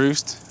Buzzard's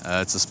Roost.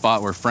 It's a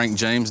spot where Frank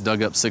James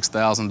dug up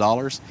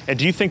 $6,000. And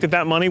do you think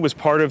that money was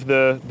part of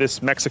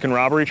this Mexican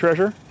robbery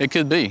treasure? It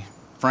could be.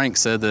 Frank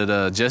said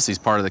that Jesse's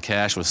part of the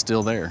cash was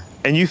still there.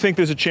 And you think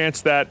there's a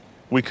chance that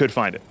we could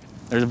find it?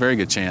 There's a very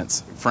good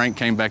chance. Frank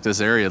came back to this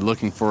area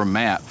looking for a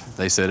map.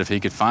 They said if he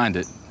could find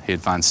it,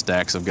 he'd find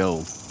stacks of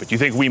gold. But you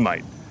think we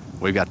might?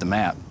 We've got the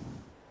map.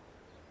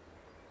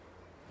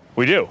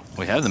 We do?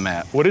 We have the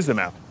map. What is the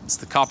map? It's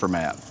the copper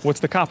map.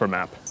 What's the copper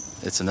map?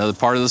 It's another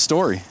part of the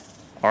story.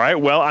 All right,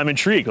 well, I'm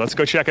intrigued. Let's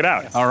go check it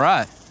out. All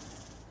right.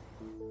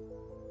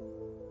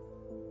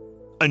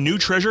 A new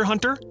treasure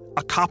hunter,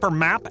 a copper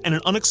map, and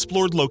an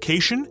unexplored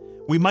location?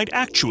 We might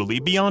actually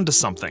be onto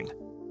something.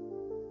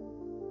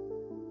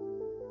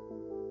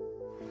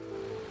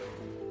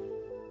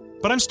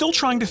 But I'm still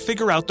trying to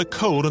figure out the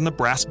code on the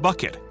brass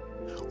bucket.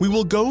 We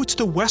will go to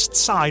the west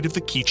side of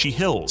the Ketchy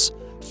Hills,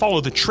 follow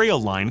the trail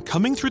line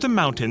coming through the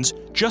mountains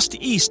just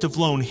east of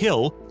Lone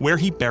Hill where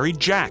he buried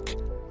Jack.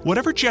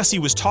 Whatever Jesse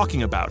was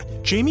talking about,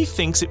 Jamie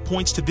thinks it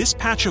points to this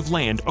patch of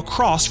land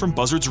across from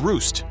Buzzard's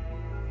Roost.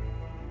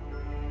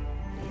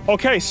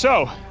 Okay,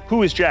 so,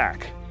 who is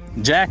Jack?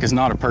 Jack is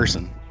not a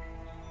person.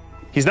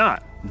 He's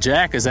not.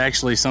 Jack is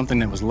actually something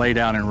that was laid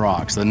out in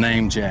rocks, the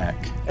name Jack.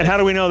 And how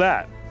do we know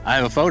that? I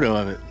have a photo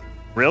of it.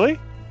 Really?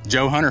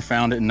 Joe Hunter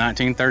found it in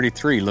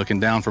 1933 looking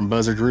down from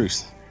Buzzard's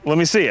Roost. Let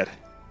me see it.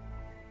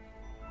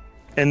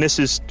 And this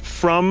is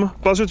from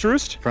Buzzard's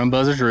Roost? From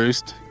Buzzard's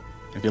Roost.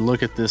 If you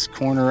look at this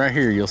corner right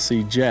here, you'll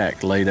see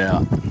Jack laid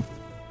out.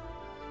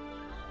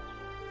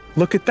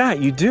 Look at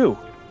that, you do.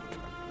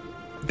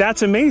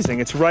 That's amazing.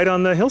 It's right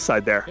on the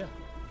hillside there. Yeah.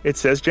 It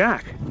says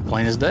Jack.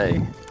 Plain as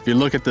day. If you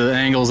look at the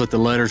angles that the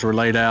letters were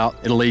laid out,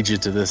 it'll lead you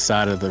to this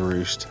side of the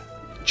roost.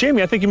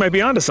 Jamie, I think you might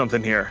be onto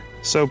something here.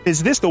 So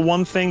is this the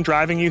one thing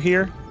driving you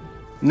here?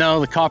 No,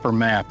 the copper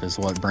map is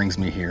what brings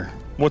me here.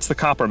 What's the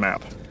copper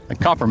map? The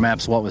copper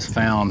map's what was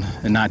found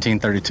in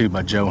 1932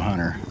 by Joe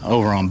Hunter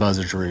over on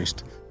Buzzard's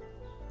Roost.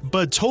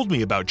 Bud told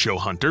me about Joe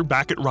Hunter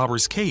back at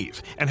Robber's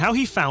Cave and how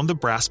he found the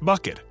brass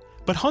bucket.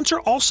 But Hunter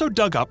also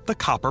dug up the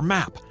copper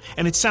map,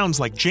 and it sounds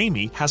like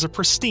Jamie has a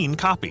pristine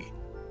copy.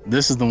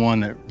 This is the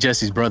one that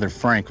Jesse's brother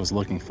Frank was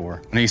looking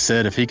for. And he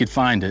said if he could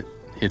find it,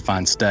 he'd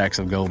find stacks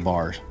of gold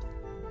bars.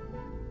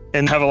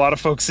 And have a lot of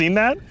folks seen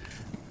that?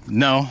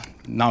 No,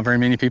 not very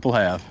many people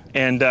have.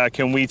 And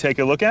can we take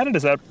a look at it?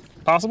 Is that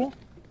possible?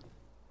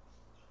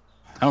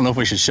 I don't know if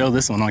we should show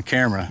this one on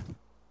camera.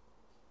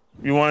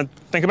 You want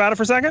to think about it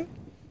for a second?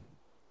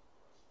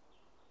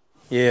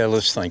 Yeah,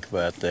 let's think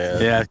about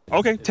that. Yeah.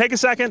 Okay, take a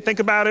second, think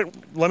about it.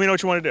 Let me know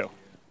what you want to do.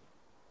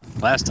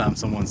 Last time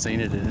someone seen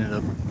it, it ended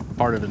up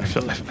part of it. I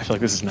feel like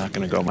this is not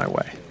going to go my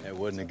way. That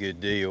wasn't a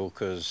good deal,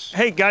 because...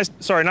 Hey, guys,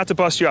 sorry, not to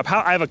bust you up.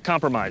 I have a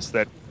compromise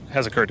that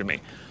has occurred to me.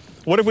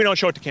 What if we don't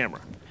show it to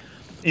camera?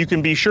 You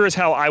can be sure as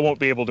hell I won't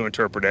be able to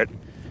interpret it.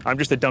 I'm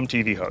just a dumb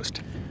TV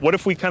host. What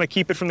if we kind of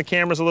keep it from the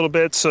cameras a little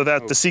bit so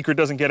that the secret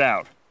doesn't get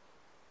out?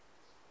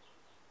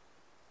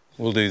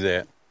 We'll do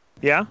that.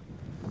 Yeah?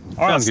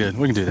 All right, sounds good.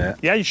 We can do that.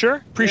 Yeah, you sure?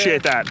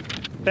 Appreciate that.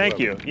 Thank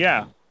you.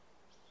 Yeah.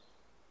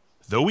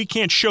 Though we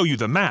can't show you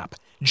the map,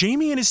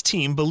 Jamie and his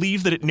team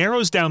believe that it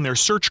narrows down their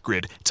search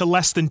grid to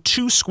less than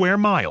 2 square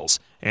miles,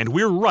 and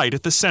we're right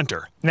at the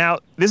center. Now,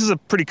 this is a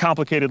pretty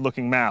complicated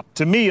looking map.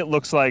 To me, it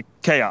looks like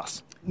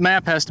chaos.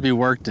 Map has to be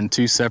worked in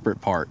 2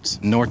 separate parts,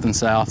 north and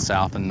south,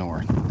 south and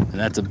north. And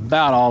that's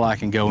about all I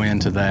can go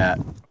into that.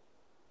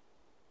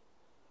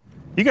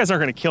 You guys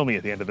aren't going to kill me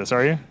at the end of this,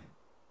 are you?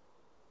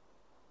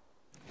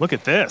 Look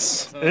at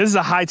this. This is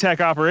a high-tech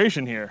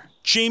operation here.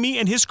 Jamie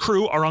and his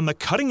crew are on the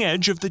cutting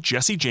edge of the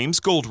Jesse James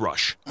Gold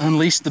Rush.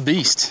 Unleash the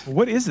beast.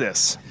 What is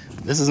this?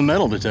 This is a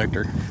metal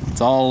detector.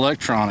 It's all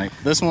electronic.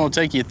 This one will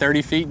take you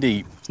 30 feet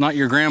deep. It's not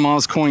your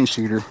grandma's coin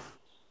shooter.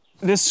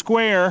 This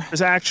square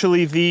is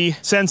actually the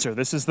sensor.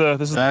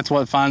 That's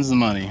what finds the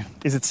money.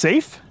 Is it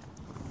safe?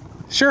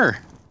 Sure.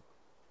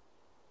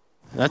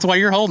 That's why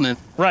you're holding it.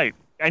 Right.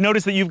 I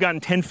noticed that you've gotten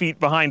 10 feet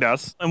behind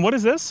us. And what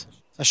is this?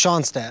 A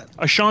Schonstatt.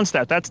 A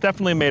Schonstatt. That's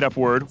definitely a made-up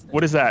word.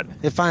 What is that?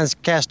 It finds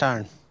cast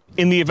iron.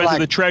 In the event that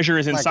the treasure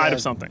is inside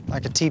of something.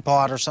 Like a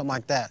teapot or something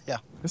like that, yeah.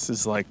 This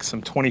is like some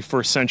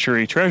 21st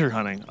century treasure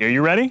hunting. Are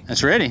you ready?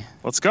 That's ready.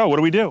 Let's go. What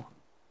do we do?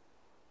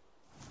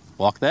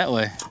 Walk that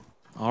way.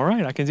 All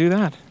right, I can do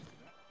that.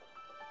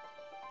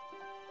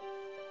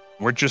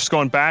 We're just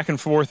going back and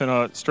forth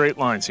in straight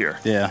lines here.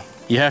 Yeah,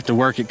 you have to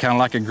work it kind of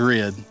like a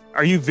grid.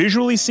 Are you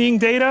visually seeing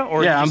data?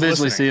 Or yeah, I'm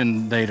visually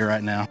seeing data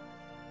right now.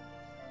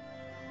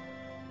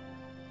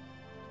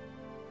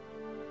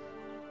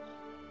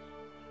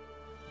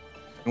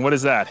 And what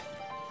is that?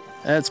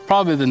 That's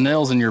probably the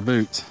nails in your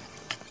boots.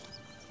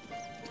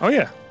 Oh,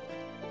 yeah.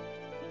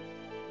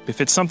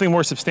 If it's something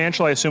more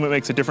substantial, I assume it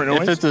makes a different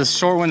noise? If it's a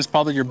short one, it's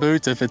probably your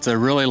boots. If it's a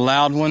really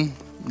loud one,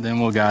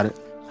 then we'll got it.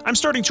 I'm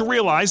starting to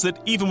realize that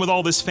even with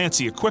all this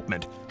fancy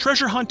equipment,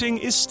 treasure hunting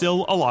is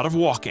still a lot of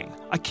walking.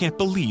 I can't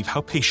believe how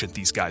patient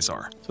these guys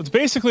are. So it's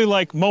basically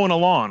like mowing a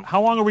lawn.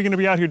 How long are we going to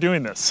be out here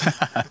doing this?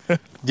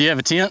 Do you have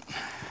a tent?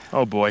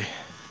 Oh, boy.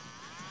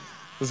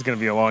 This is going to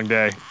be a long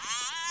day.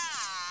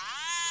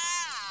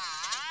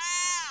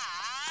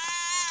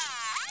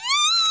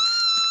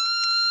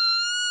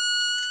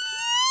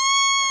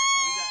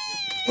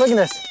 Look at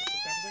this.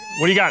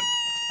 What do you got?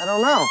 I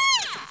don't know.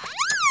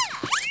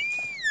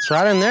 It's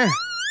right in there.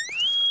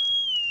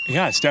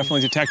 Yeah, it's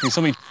definitely detecting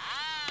something.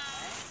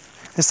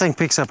 This thing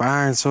picks up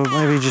iron, so it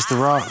may be just the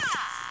rock.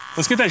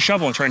 Let's get that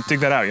shovel and try and dig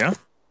that out, yeah?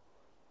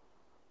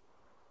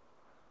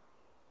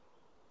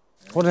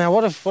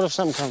 What if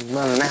something comes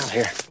running out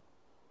here?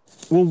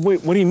 Well,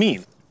 wait, what do you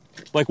mean?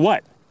 Like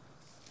what?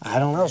 I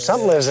don't know.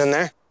 Something lives in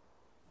there.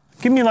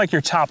 Give me like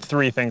your top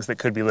 3 things that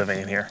could be living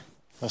in here.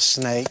 A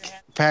snake,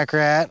 pack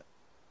rat.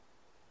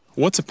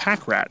 What's a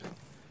pack rat?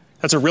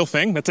 That's a real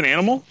thing? That's an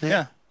animal?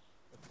 Yeah.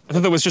 I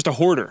thought that was just a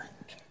hoarder.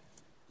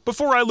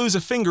 Before I lose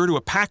a finger to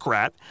a pack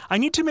rat, I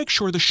need to make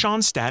sure the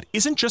Schonstatt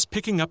isn't just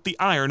picking up the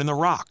iron in the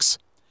rocks.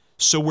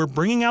 So we're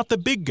bringing out the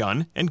big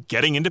gun and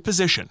getting into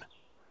position.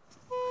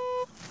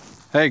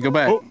 Hey, go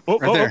back.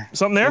 Right there.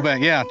 Something there? Go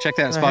back. Yeah, check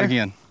that spot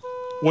again.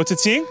 What's it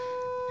seeing?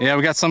 Yeah,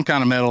 we got some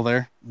kind of metal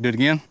there. Do it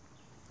again.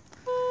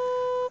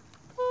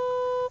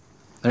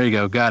 There you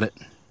go. Got it.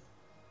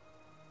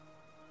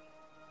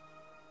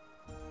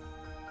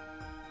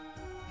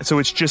 So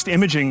it's just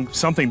imaging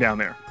something down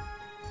there.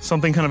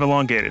 Something kind of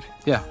elongated.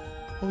 Yeah.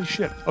 Holy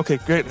shit. Okay,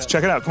 great. Let's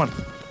check it out. Come on.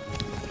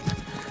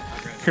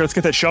 Here, let's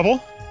get that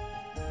shovel.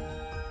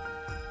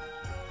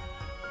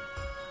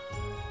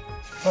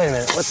 Wait a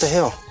minute, what the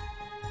hell?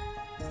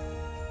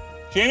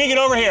 Jamie, get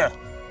over here.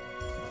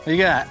 What you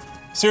got?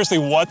 Seriously,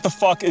 what the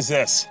fuck is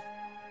this?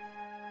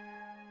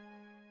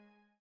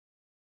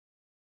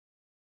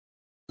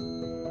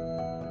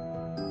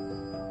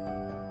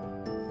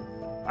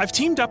 I've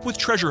teamed up with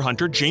treasure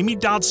hunter Jamie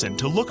Dodson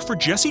to look for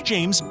Jesse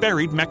James'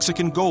 buried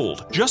Mexican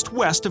gold just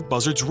west of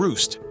Buzzard's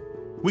Roost.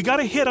 We got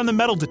a hit on the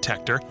metal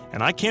detector,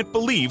 and I can't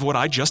believe what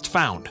I just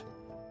found.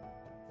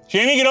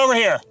 Jamie, get over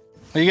here.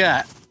 What you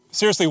got?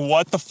 Seriously,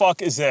 what the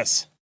fuck is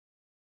this?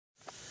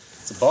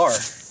 It's a bar.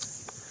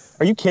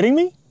 Are you kidding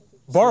me?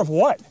 Bar of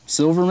what?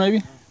 Silver,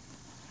 maybe?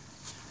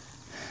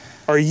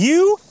 Are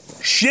you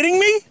shitting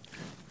me?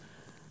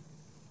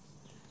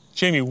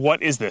 Jamie,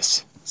 what is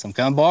this? Some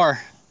kind of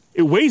bar.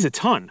 It weighs a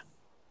ton.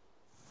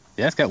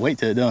 Yeah, it's got weight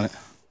to it, don't it?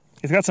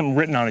 It's got something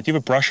written on it. Do you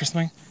have a brush or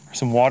something? Or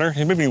some water?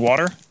 Anybody need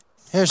water?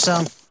 Here's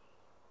some.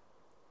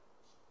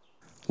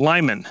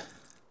 Lyman.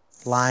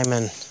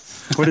 Lyman.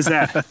 What is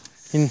that?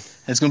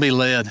 It's gonna be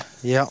lead.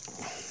 Yep,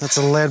 that's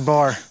a lead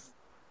bar.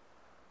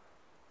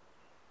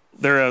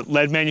 They're a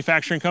lead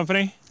manufacturing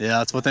company? Yeah,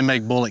 that's what they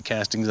make bullet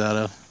castings out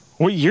of.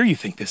 What year you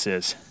think this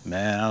is?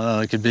 Man, I don't know.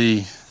 It could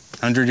be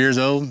 100 years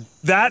old.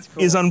 That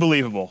is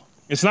unbelievable.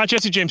 It's not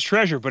Jesse James'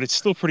 treasure, but it's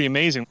still pretty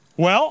amazing.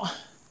 Well,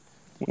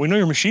 we know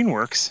your machine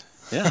works.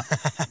 Yeah.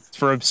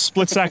 For a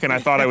split second, I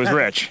thought I was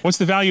rich. What's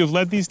the value of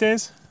lead these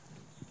days?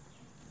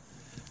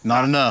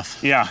 Not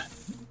enough. Yeah.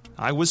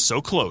 I was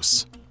so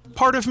close.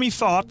 Part of me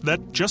thought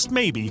that just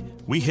maybe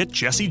we hit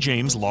Jesse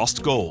James'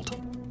 lost gold.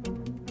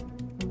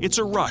 It's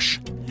a rush,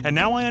 and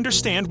now I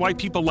understand why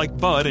people like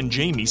Bud and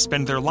Jamie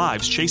spend their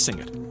lives chasing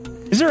it.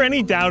 Is there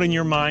any doubt in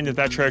your mind that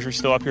that treasure's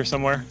still up here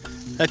somewhere?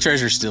 That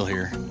treasure's still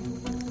here.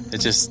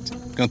 It's just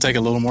gonna take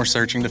a little more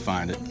searching to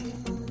find it.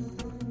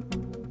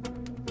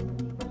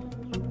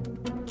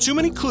 Too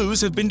many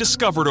clues have been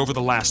discovered over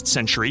the last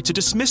century to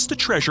dismiss the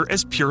treasure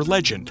as pure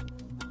legend.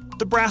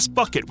 The brass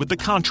bucket with the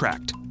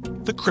contract,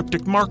 the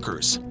cryptic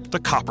markers, the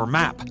copper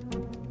map.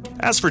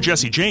 As for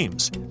Jesse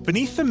James,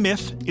 beneath the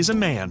myth is a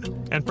man,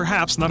 and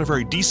perhaps not a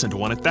very decent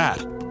one at that.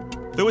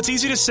 Though it's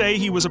easy to say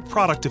he was a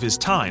product of his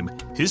time,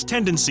 his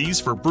tendencies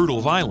for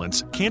brutal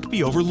violence can't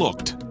be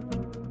overlooked.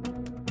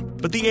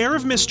 But the air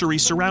of mystery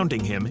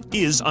surrounding him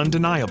is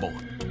undeniable.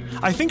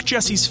 I think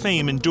Jesse's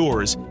fame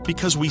endures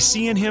because we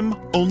see in him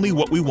only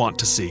what we want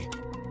to see.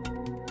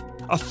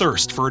 A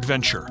thirst for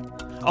adventure,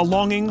 a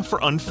longing for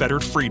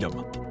unfettered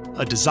freedom,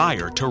 a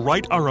desire to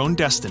write our own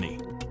destiny.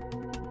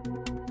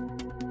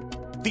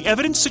 The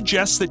evidence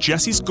suggests that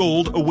Jesse's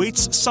gold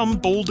awaits some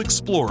bold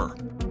explorer.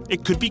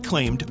 It could be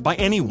claimed by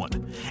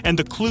anyone, and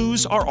the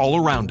clues are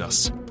all around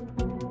us.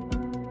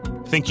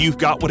 Think you've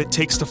got what it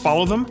takes to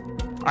follow them?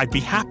 I'd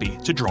be happy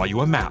to draw you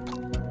a map.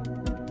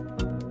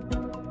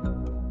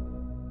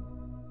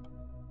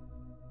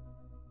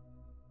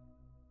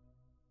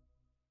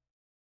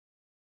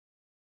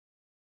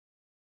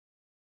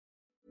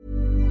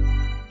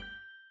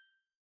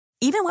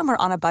 Even when we're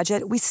on a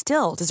budget, we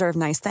still deserve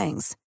nice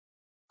things.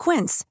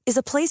 Quince is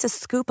a place to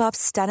scoop up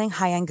stunning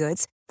high-end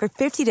goods for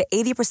 50 to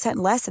 80%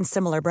 less than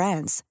similar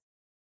brands.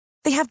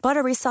 They have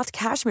buttery soft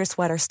cashmere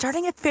sweaters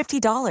starting at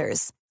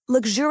 $50,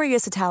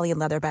 luxurious Italian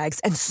leather bags,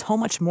 and so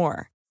much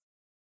more.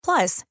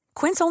 Plus,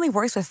 Quince only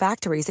works with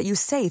factories that use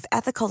safe,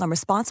 ethical, and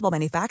responsible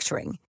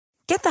manufacturing.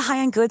 Get the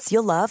high-end goods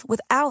you'll love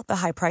without the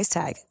high price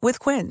tag with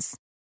Quince.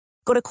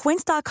 Go to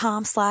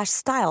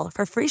quince.com/style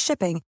for free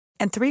shipping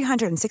and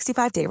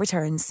 365-day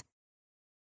returns.